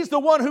that He's the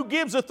one who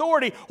gives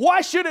authority? Why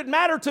should it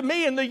matter to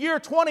me in the year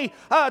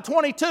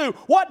 2022?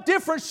 What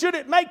difference should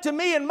it make to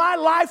me in my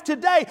life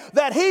today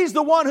that He's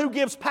the one who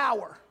gives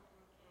power?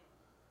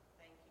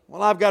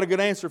 Well, I've got a good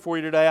answer for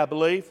you today, I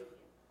believe.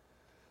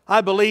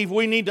 I believe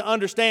we need to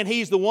understand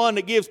He's the one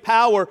that gives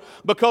power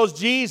because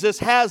Jesus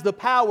has the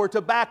power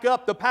to back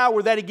up the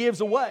power that He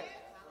gives away.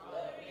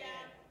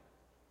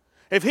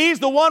 If He's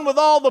the one with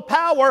all the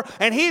power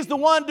and He's the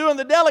one doing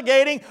the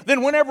delegating,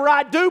 then whenever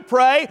I do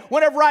pray,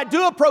 whenever I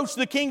do approach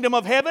the kingdom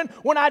of heaven,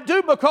 when I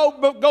do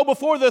go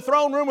before the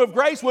throne room of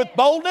grace with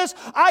boldness,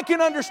 I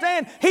can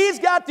understand He's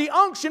got the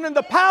unction and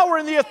the power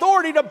and the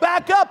authority to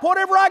back up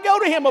whatever I go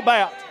to Him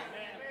about.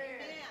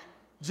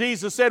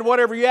 Jesus said,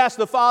 whatever you ask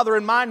the Father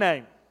in my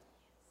name.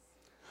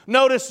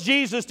 Notice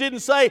Jesus didn't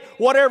say,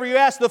 whatever you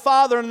ask the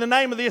Father in the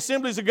name of the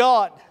Assemblies of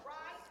God.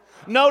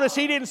 Notice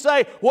He didn't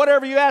say,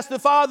 whatever you ask the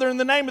Father in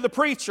the name of the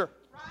preacher.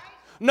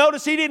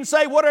 Notice He didn't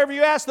say, whatever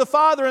you ask the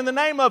Father in the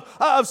name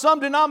of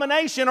some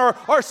denomination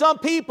or some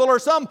people or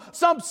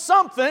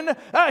something.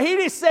 He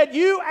just said,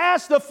 you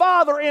ask the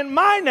Father in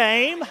my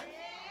name.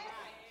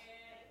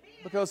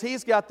 Because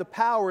He's got the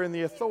power and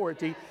the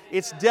authority.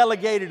 It's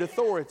delegated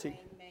authority.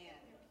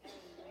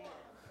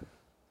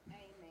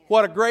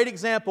 What a great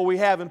example we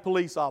have in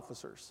police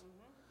officers.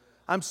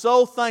 I'm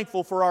so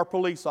thankful for our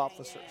police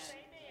officers.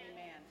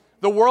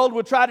 The world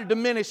would try to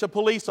diminish a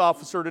police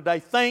officer today.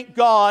 Thank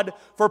God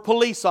for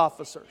police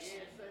officers.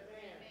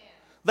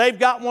 They've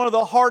got one of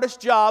the hardest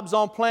jobs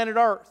on planet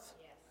Earth.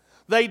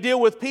 They deal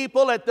with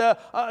people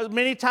at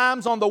many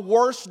times on the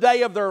worst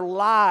day of their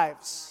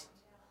lives.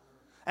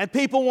 And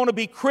people want to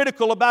be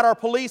critical about our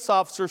police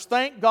officers.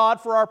 Thank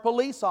God for our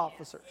police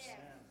officers.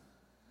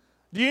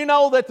 Do you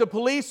know that the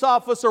police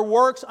officer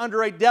works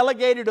under a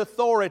delegated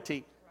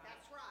authority?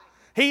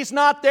 He's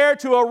not there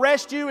to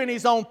arrest you in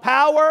his own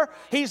power.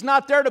 He's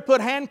not there to put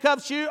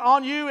handcuffs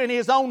on you in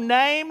his own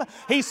name.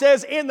 He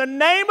says, in the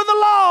name of the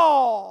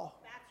law.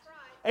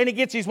 And he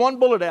gets his one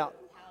bullet out.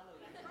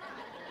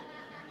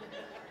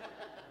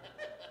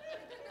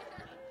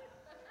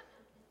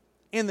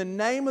 In the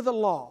name of the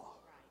law.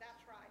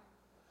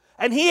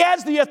 And he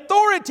has the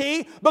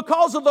authority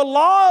because of the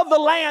law of the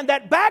land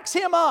that backs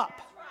him up.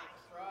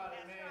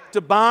 To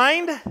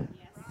bind.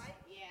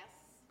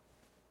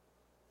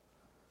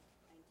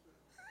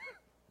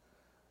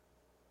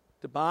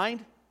 To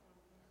bind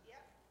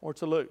or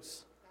to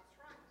loose.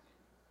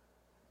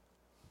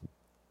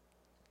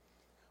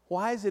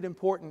 Why is it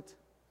important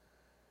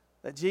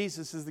that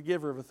Jesus is the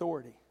giver of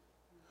authority?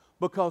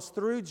 Because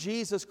through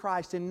Jesus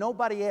Christ and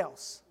nobody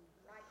else,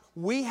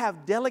 we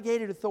have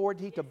delegated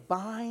authority to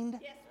bind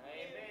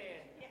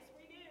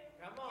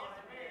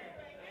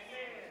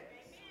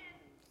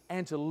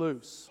and to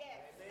loose.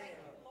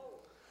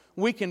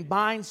 We can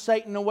bind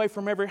Satan away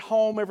from every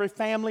home, every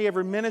family,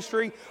 every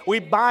ministry. We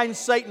bind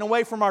Satan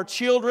away from our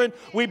children.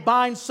 We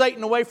bind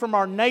Satan away from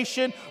our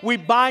nation. We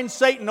bind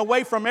Satan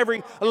away from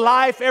every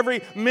life,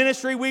 every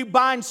ministry. We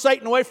bind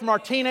Satan away from our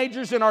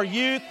teenagers and our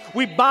youth.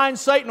 We bind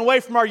Satan away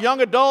from our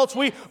young adults.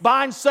 We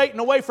bind Satan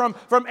away from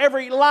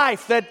every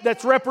life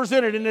that's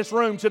represented in this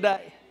room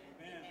today.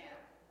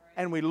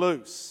 And we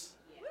loose.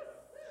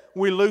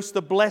 We loose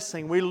the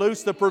blessing. We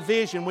loose the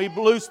provision. We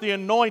loose the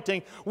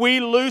anointing. We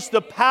loose the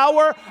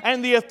power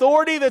and the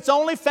authority that's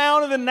only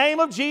found in the name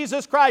of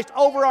Jesus Christ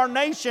over our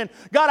nation.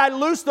 God, I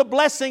loose the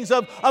blessings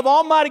of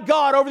Almighty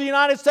God over the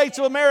United States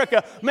of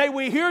America. May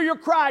we hear your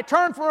cry.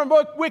 Turn from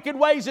our wicked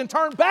ways and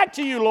turn back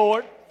to you,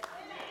 Lord.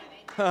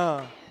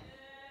 Why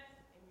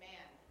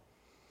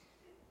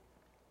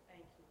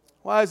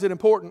is it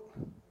important?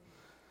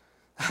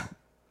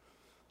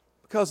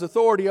 Because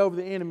authority over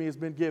the enemy has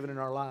been given in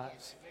our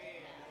lives.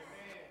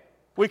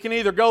 We can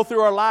either go through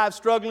our lives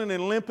struggling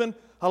and limping,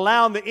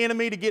 allowing the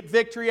enemy to get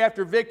victory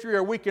after victory,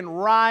 or we can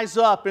rise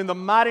up in the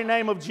mighty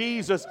name of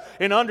Jesus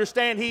and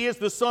understand He is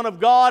the Son of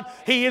God,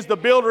 He is the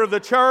builder of the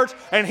church,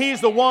 and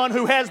He's the one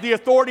who has the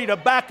authority to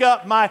back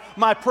up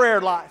my prayer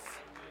life.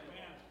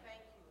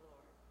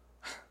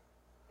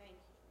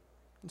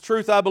 The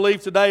truth I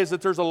believe today is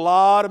that there's a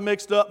lot of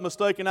mixed up,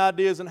 mistaken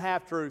ideas and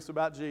half-truths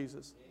about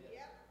Jesus.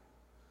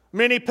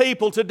 Many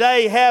people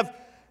today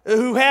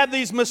who have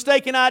these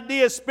mistaken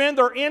ideas spend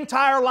their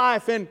entire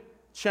life in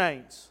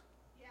chains.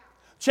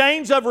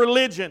 Chains of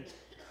religion.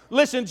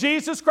 Listen,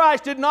 Jesus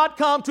Christ did not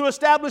come to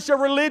establish a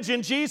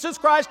religion. Jesus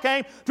Christ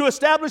came to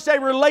establish a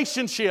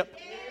relationship.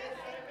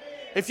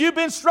 If you've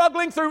been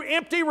struggling through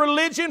empty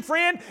religion,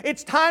 friend,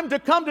 it's time to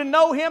come to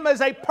know Him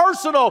as a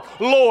personal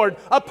Lord,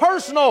 a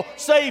personal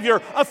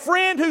Savior, a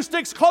friend who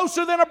sticks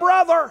closer than a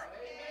brother.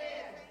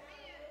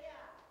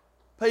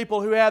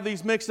 People who have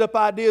these mixed up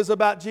ideas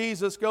about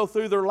Jesus go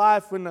through their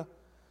life in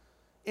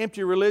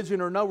empty religion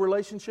or no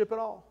relationship at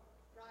all.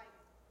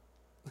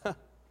 Right.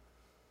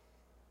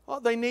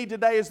 What they need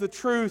today is the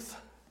truth.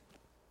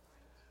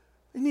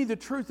 They need the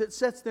truth that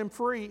sets them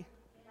free.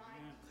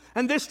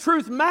 And this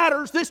truth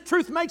matters. This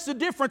truth makes a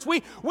difference.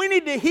 We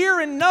need to hear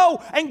and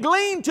know and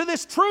glean to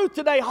this truth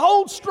today.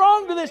 Hold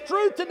strong to this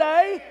truth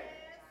today.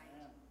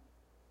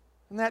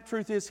 And that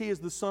truth is He is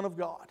the Son of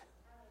God.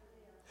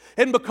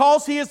 And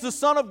because He is the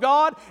Son of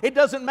God, it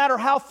doesn't matter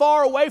how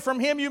far away from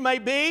Him you may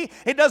be.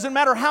 It doesn't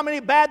matter how many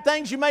bad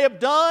things you may have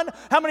done,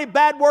 how many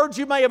bad words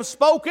you may have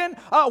spoken,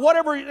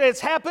 whatever has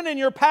happened in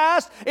your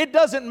past, it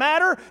doesn't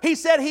matter. He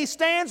said He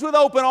stands with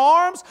open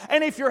arms,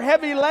 and if you're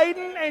heavy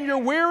laden and you're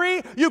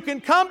weary, you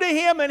can come to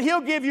Him and He'll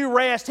give you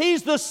rest.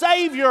 He's the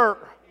Savior.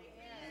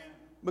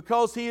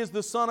 Because He is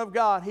the Son of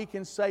God, He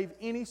can save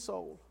any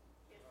soul.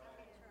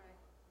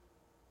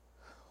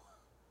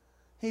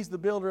 He's the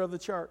builder of the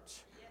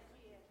church.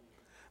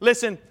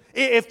 Listen,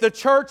 if the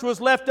church was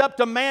left up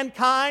to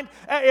mankind,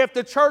 if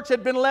the church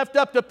had been left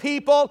up to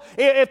people,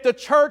 if the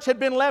church had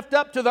been left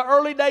up to the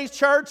early days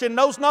church and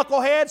those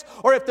knuckleheads,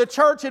 or if the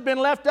church had been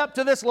left up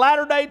to this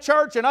latter day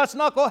church and us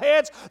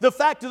knuckleheads, the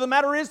fact of the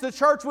matter is the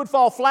church would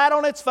fall flat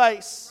on its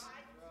face,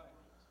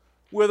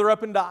 wither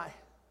up and die.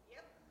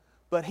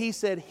 But He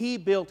said He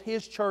built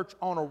His church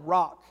on a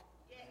rock,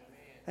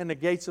 and the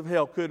gates of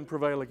hell couldn't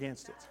prevail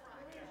against it.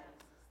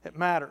 It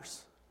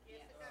matters.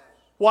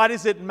 Why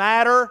does it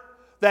matter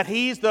that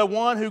He's the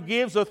one who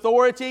gives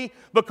authority?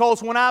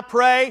 Because when I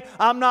pray,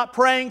 I'm not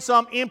praying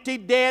some empty,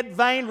 dead,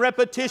 vain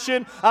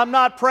repetition. I'm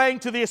not praying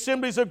to the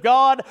assemblies of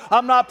God.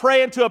 I'm not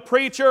praying to a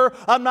preacher.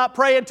 I'm not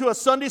praying to a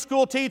Sunday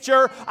school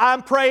teacher.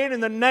 I'm praying in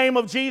the name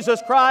of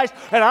Jesus Christ,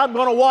 and I'm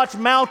going to watch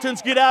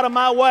mountains get out of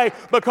my way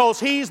because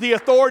He's the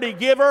authority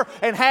giver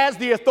and has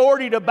the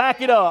authority to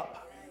back it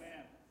up.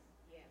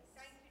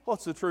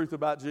 What's the truth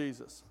about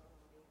Jesus?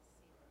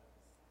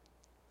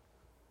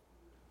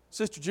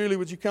 Sister Julie,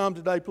 would you come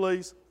today,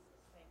 please?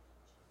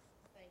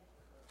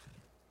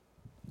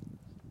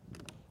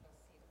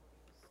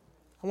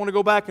 I want to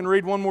go back and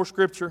read one more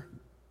scripture.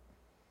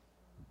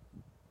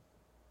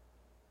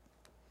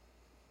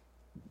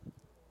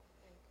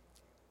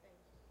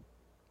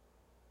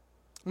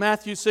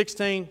 Matthew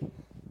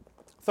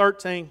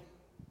 16:13.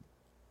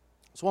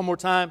 Just one more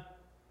time.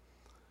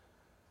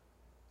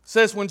 It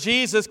says, when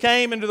Jesus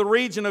came into the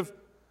region of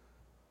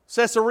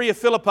Caesarea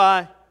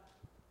Philippi,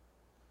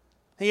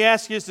 He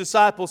asked His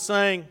disciples,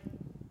 saying,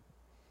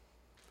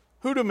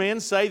 who do men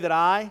say that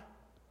I,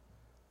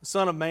 the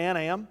Son of Man,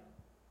 am?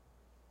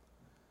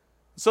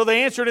 So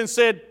they answered and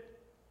said,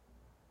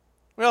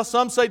 well,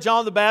 some say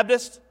John the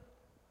Baptist,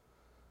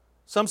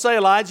 some say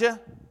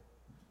Elijah,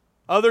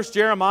 others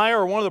Jeremiah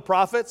or one of the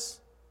prophets.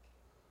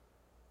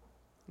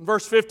 In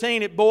verse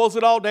 15, it boils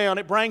it all down.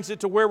 It brings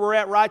it to where we're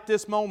at right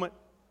this moment.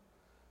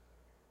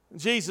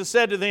 Jesus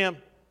said to them,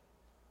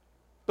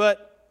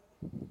 but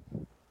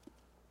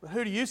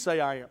who do you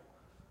say I am?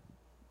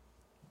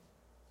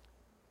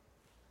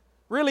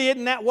 Really,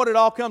 isn't that what it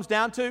all comes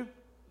down to?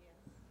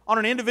 On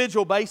an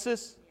individual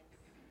basis?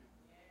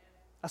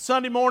 A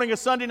Sunday morning, a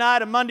Sunday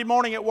night, a Monday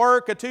morning at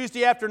work, a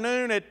Tuesday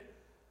afternoon at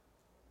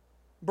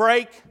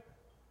break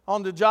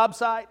on the job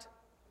site.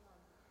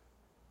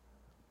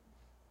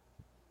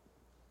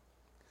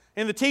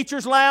 In the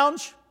teacher's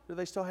lounge. Do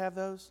they still have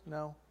those?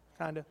 No,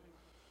 kind of.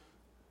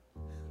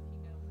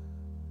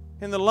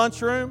 In the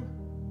lunchroom,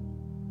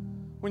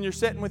 when you're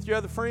sitting with your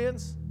other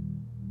friends.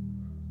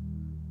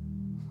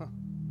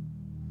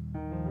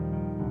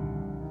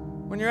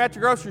 When you're at the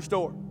grocery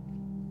store.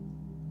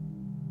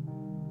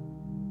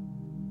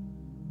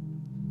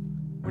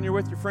 When you're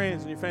with your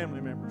friends and your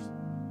family members.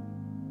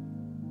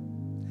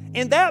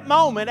 In that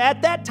moment,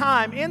 at that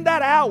time, in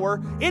that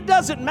hour, it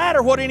doesn't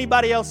matter what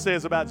anybody else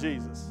says about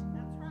Jesus.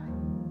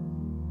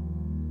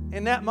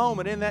 In that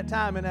moment, in that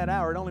time, in that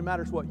hour, it only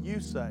matters what you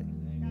say.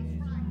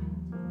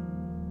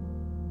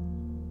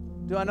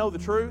 Do I know the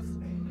truth?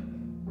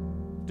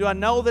 Do I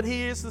know that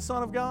He is the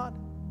Son of God?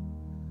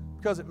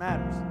 Because it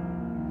matters.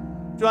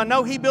 Do I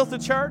know He built the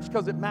church?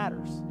 Because it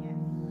matters.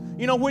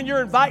 You know, when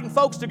you're inviting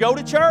folks to go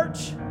to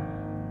church,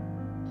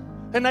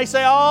 and they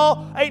say,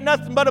 oh, ain't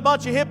nothing but a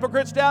bunch of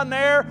hypocrites down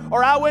there,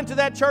 or I went to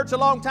that church a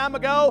long time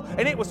ago,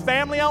 and it was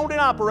family owned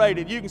and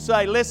operated. You can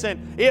say,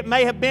 listen, it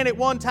may have been at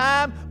one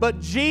time,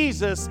 but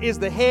Jesus is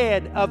the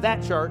head of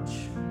that church.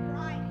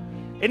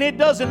 And it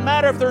doesn't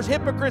matter if there's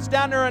hypocrites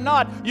down there or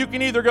not. You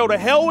can either go to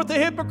hell with the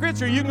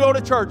hypocrites or you can go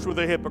to church with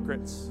the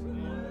hypocrites.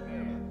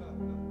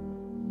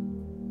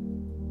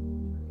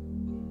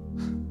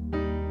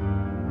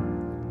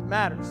 It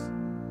matters.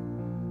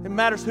 It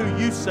matters who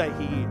you say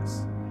He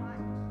is.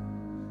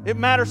 It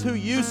matters who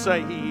you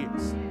say He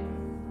is.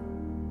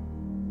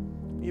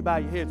 You bow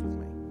your heads with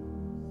me.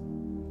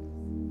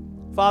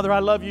 Father, I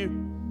love you.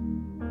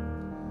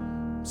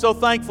 I'm so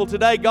thankful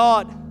today,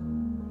 God,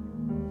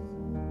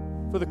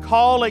 for the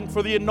calling,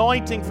 for the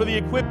anointing, for the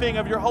equipping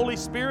of your Holy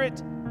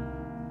Spirit.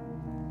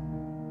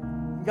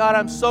 God,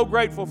 I'm so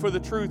grateful for the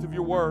truth of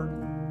your word.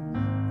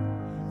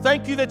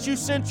 Thank you that you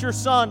sent your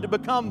Son to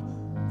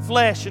become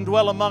flesh and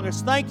dwell among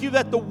us. Thank you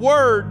that the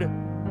Word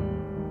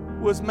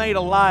was made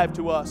alive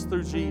to us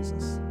through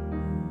Jesus.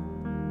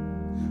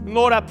 And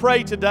Lord, I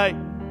pray today,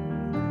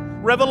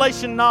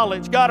 revelation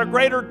knowledge, God, a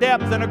greater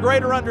depth and a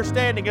greater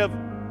understanding of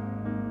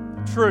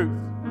Truth.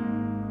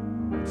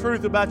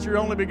 Truth about your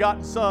only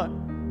begotten Son.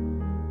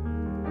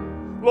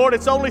 Lord,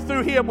 it's only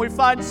through Him we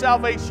find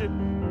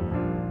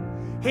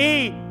salvation.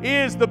 He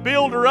is the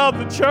builder of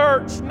the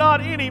church,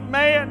 not any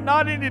man,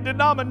 not any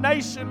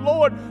denomination.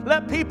 Lord,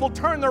 let people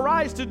turn their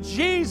eyes to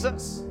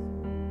Jesus.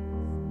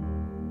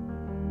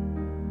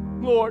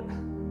 Lord,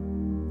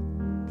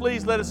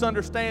 please let us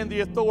understand the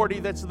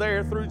authority that's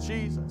there through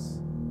Jesus.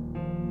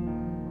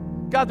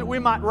 God, that we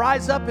might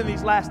rise up in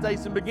these last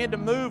days and begin to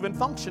move and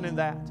function in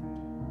that.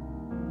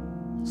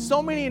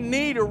 So many in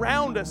need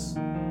around us.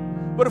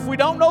 But if we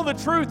don't know the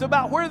truth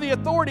about where the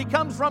authority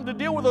comes from to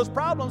deal with those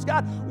problems,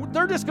 God,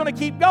 they're just going to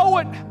keep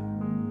going.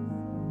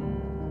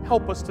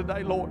 Help us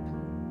today, Lord.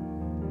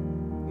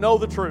 Know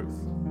the truth.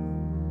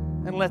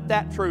 And let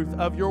that truth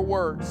of your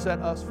word set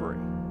us free.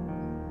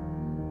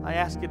 I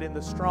ask it in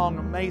the strong,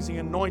 amazing,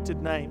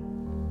 anointed name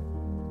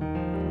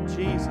of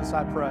Jesus,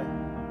 I pray.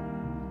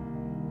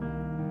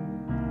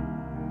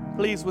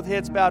 Please, with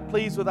heads bowed,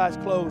 please, with eyes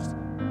closed.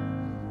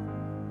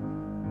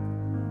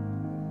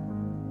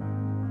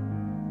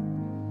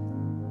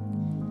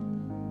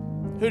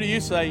 Who do you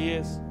say He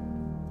is?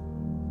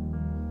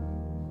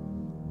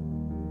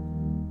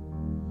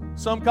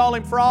 Some call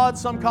Him fraud,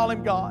 some call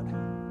Him God.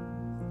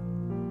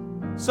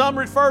 Some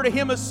refer to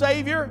Him as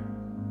Savior.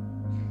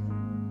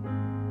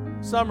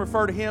 Some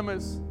refer to Him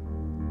as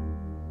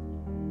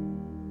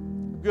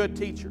a good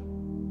teacher,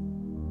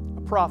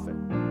 a prophet,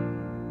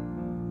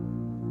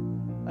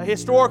 a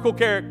historical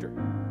character.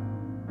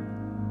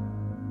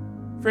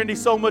 Friend,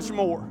 He's so much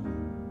more.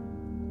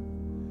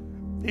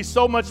 He's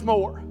so much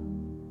more.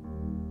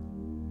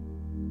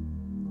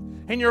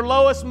 In your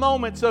lowest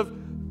moments of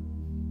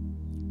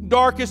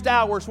darkest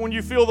hours, when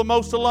you feel the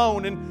most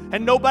alone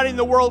and nobody in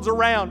the world's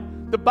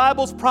around, the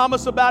Bible's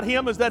promise about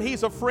Him is that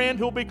He's a friend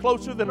who'll be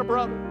closer than a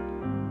brother.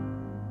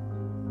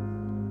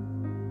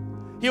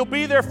 He'll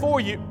be there for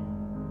you.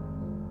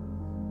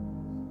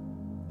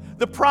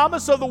 The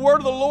promise of the word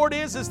of the Lord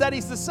is that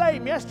He's the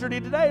same yesterday,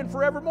 today, and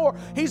forevermore.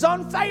 He's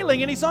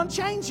unfailing and He's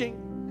unchanging.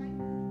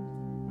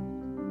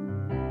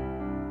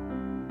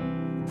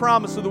 The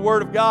promise of the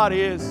word of God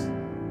is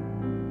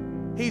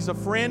He's a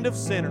friend of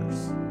sinners.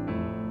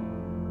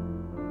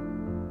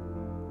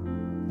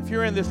 If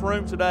you're in this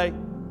room today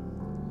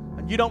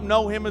and you don't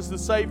know Him as the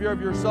Savior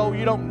of your soul,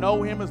 you don't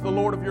know Him as the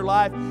Lord of your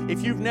life,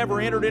 if you've never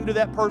entered into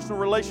that personal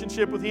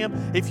relationship with Him,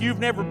 if you've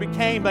never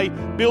became a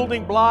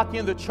building block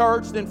in the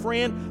church, then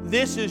friend,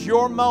 this is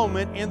your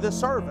moment in the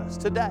service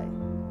today.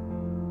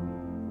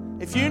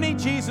 If you need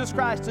Jesus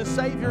Christ to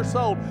save your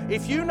soul,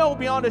 if you know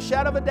beyond a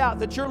shadow of a doubt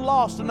that you're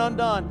lost and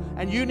undone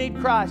and you need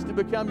Christ to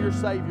become your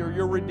Savior,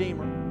 your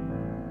Redeemer,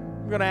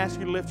 I'm going to ask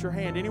you to lift your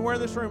hand. Anywhere in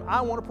this room,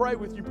 I want to pray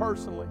with you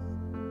personally.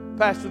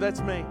 Pastor,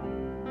 that's me.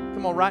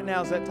 Come on, right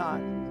now is that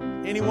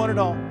time. Anyone at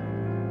all.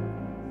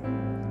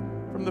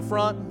 From the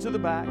front to the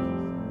back.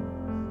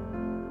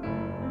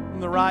 From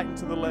the right and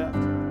to the left.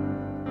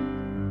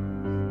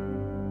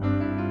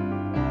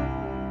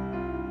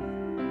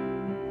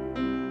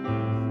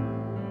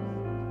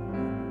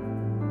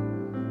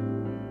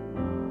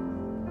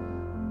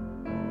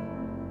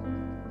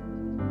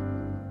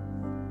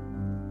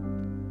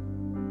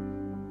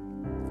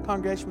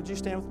 Congregation, would you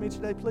stand with me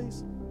today,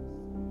 please?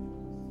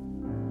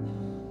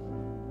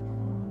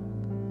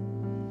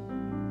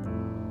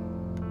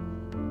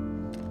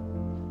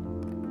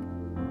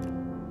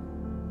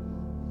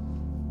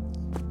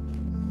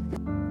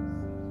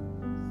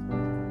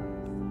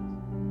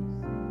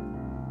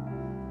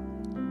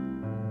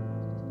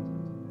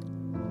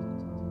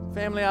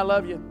 Family, I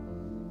love you.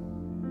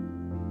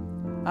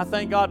 I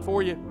thank God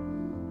for you.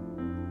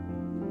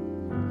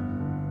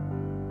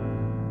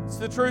 It's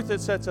the truth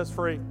that sets us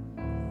free.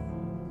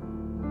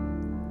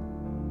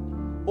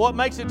 What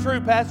makes it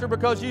true, Pastor?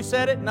 Because you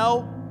said it?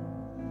 No.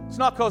 It's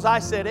not because I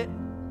said it.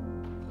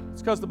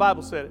 It's because the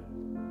Bible said it.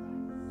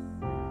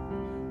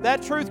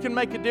 That truth can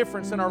make a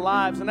difference in our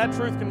lives, and that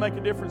truth can make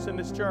a difference in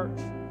this church.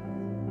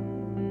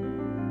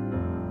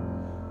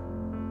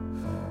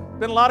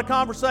 Been a lot of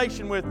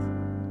conversation with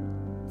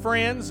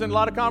friends and a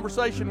lot of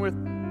conversation with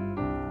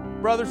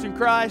brothers in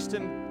Christ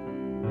and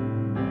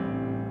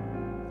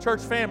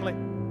church family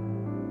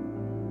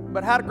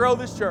about how to grow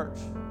this church.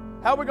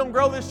 How are we going to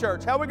grow this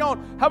church? How are we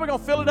going to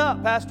fill it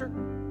up, Pastor?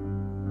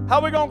 How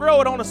are we going to grow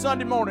it on a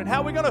Sunday morning?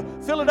 How are we going to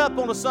fill it up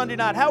on a Sunday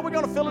night? How are we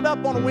going to fill it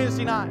up on a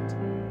Wednesday night?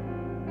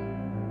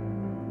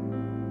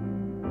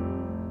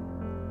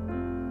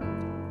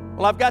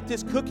 Well, I've got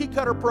this cookie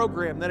cutter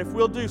program that if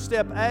we'll do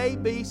step A,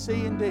 B,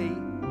 C, and D,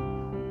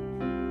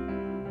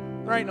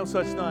 there ain't no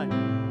such thing.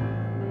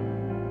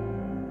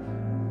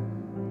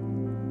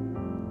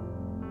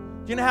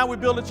 Do you know how we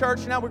build a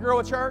church and how we grow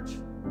a church?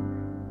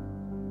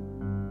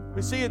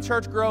 We see a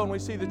church grow and we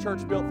see the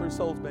church built through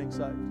souls being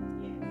saved.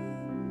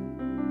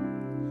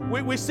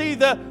 We see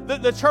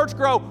the church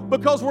grow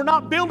because we're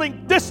not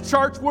building this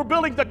church, we're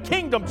building the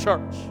kingdom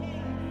church.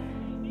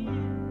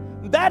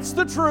 That's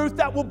the truth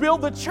that will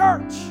build the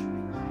church.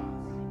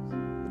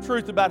 The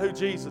truth about who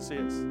Jesus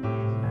is.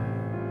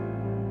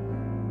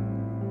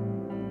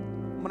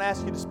 I'm going to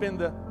ask you to spend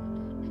the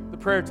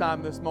prayer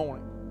time this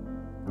morning.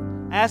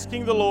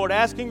 Asking the Lord,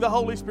 asking the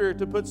Holy Spirit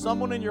to put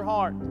someone in your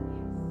heart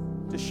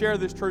to share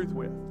this truth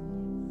with.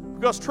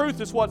 Because truth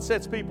is what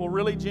sets people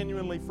really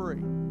genuinely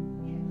free.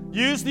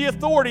 Use the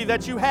authority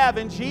that you have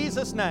in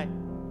Jesus' name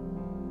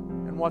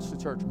and watch the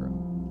church grow.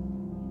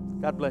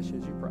 God bless you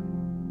as you pray.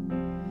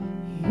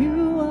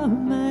 You are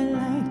my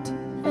light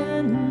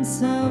and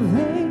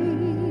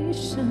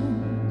salvation.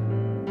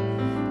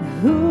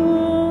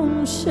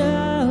 Whom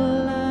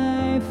shall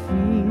I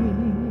fear?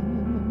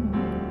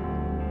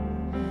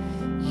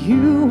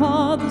 You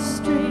are the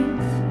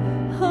strength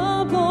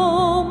of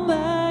all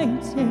my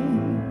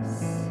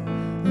days.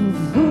 Of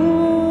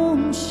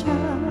whom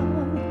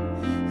shall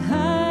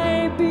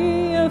I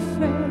be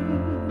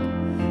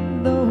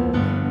afraid? Though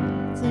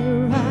winds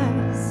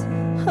arise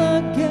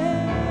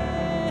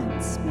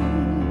against me,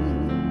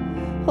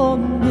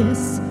 on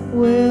this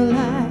will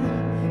I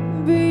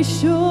be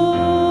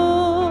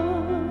sure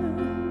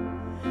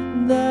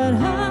that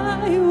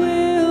I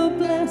will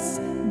bless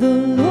the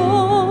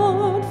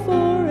Lord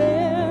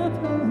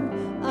forever.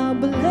 I'll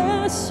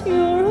bless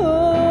your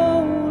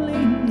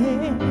holy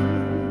name.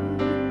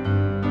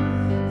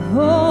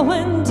 Oh,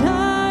 and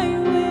I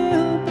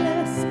will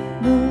bless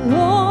the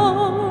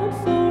Lord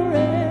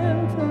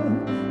forever.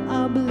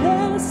 I'll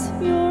bless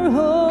your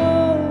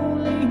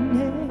holy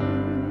name.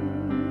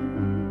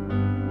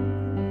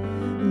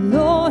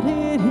 Lord,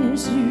 it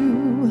is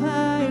you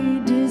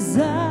I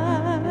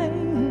desire.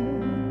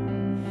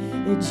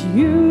 It's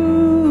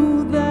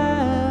you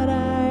that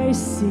I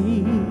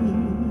seek,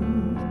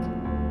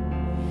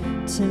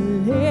 to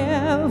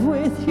live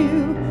with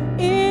you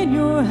in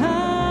your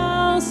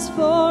house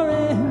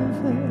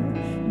forever,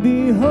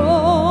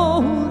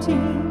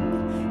 beholding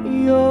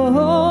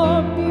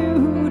your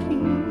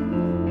beauty.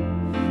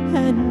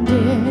 And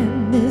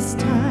in this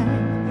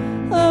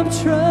time of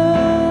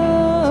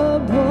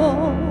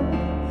trouble,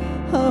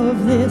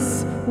 of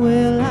this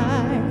will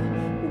I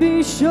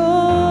be sure,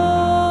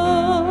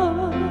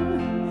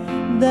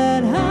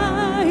 that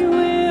I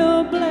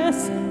will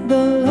bless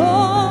the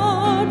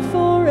Lord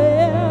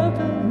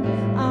forever.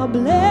 I'll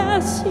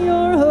bless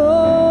your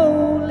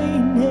holy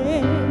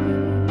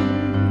name.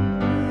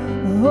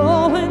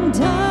 Oh, and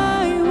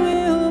I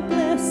will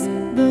bless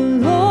the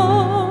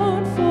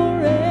Lord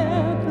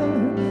forever.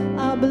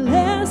 I'll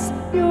bless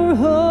your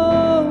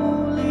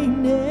holy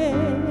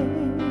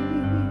name.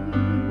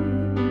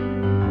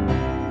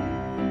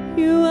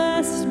 You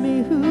asked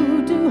me,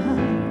 who do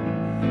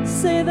I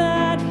say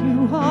that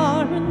you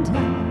are? And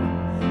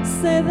I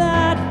say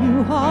that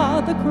you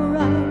are the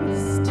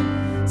Christ,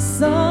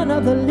 Son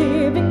of the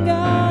living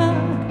God.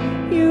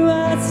 You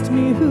asked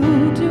me,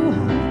 who do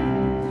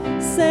I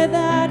say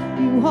that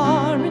you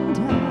are? And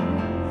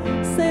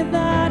I say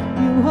that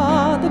you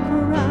are the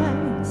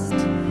Christ,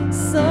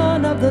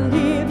 Son of the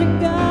living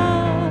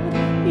God.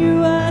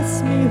 You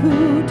asked me,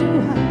 who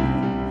do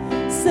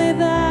I say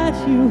that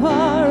you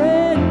are?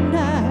 And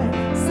I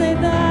say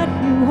that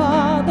you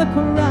are the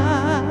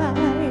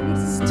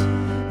Christ.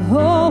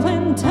 Oh,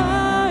 and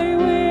I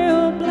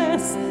will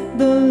bless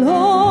the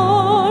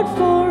Lord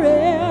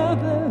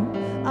forever.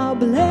 I'll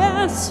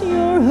bless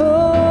your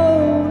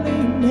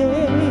holy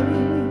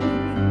name.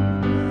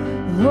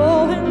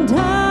 Oh, and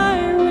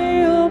I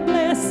will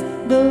bless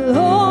the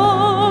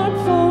Lord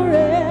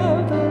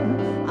forever.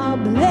 I'll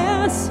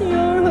bless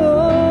your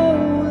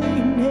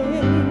holy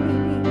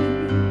name.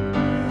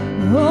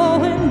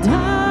 Oh, and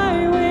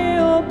I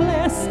will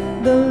bless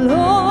the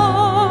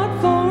Lord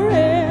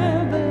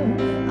forever.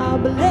 I'll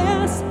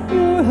bless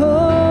your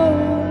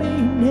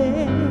holy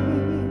name.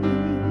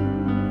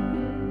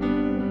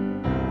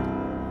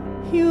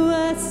 You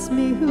ask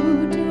me,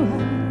 who do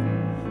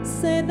I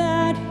say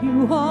that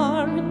you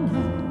are? And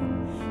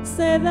I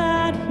say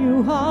that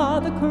you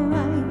are the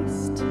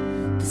Christ,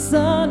 the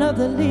Son of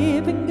the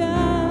living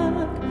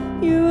God.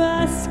 You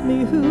ask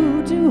me,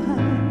 who do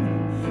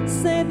I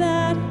say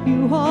that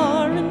you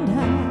are? And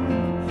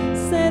I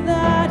say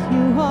that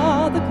you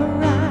are the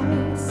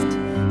Christ,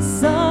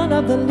 Son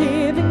of the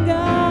living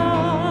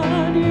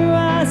God. You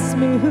ask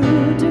me,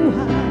 who do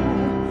I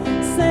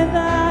say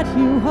that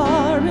you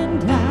are?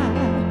 And I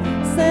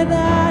say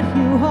that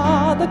you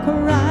are the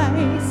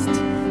Christ,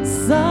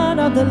 Son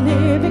of the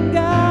living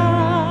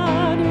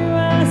God. You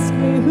ask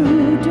me,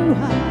 who do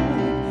I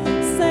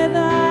say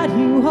that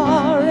you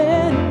are?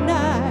 And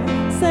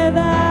I say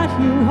that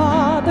you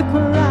are the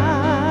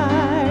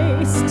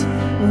Christ.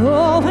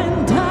 Oh,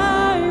 and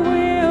I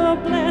will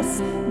bless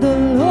the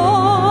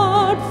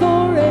Lord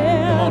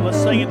forever. Come on, let's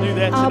sing and do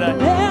that I'll today.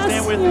 bless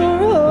Stand with your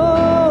me.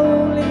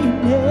 holy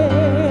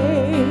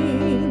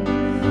name.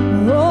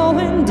 Oh,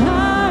 and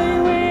I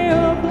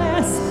will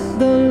bless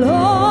the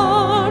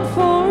Lord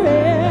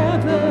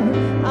forever.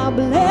 I'll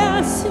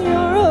bless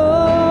your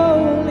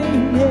holy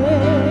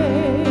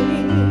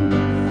name.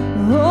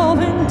 Oh,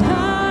 and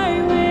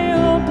I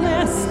will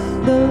bless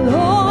the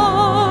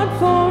Lord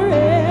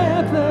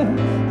forever.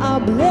 I'll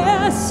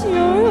bless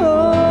your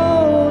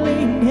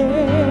holy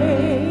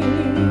name.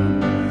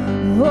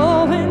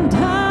 Oh, and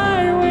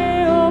I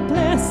will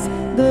bless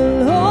the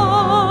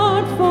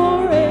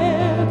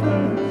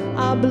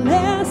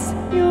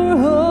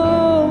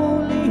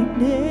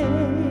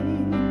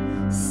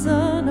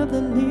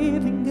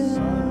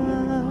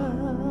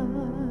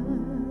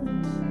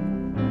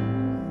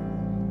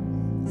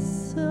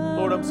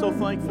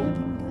thankful.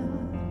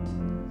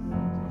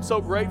 I'm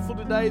so grateful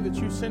today that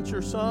you sent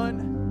your Son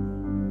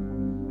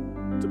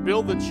to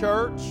build the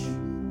church,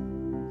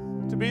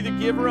 to be the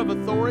giver of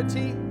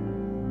authority.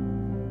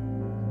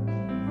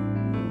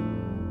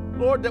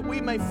 Lord, that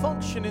we may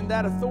function in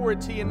that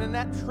authority and in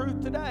that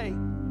truth today.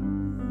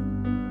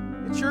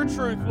 It's your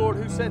truth, Lord,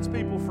 who sets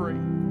people free.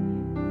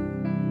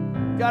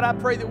 God, I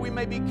pray that we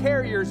may be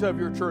carriers of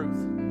your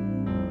truth.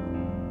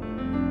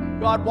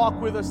 God, walk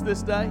with us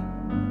this day.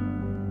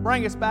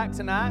 Bring us back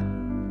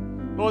tonight.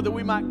 Lord, that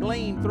we might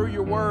glean through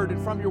your word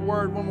and from your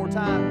word one more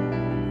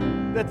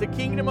time, that the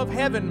kingdom of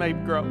heaven may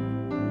grow.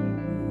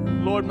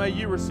 Lord, may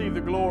you receive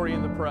the glory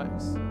and the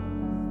praise.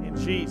 In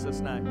Jesus'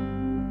 name,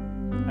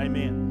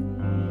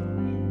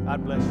 amen.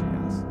 God bless you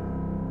guys.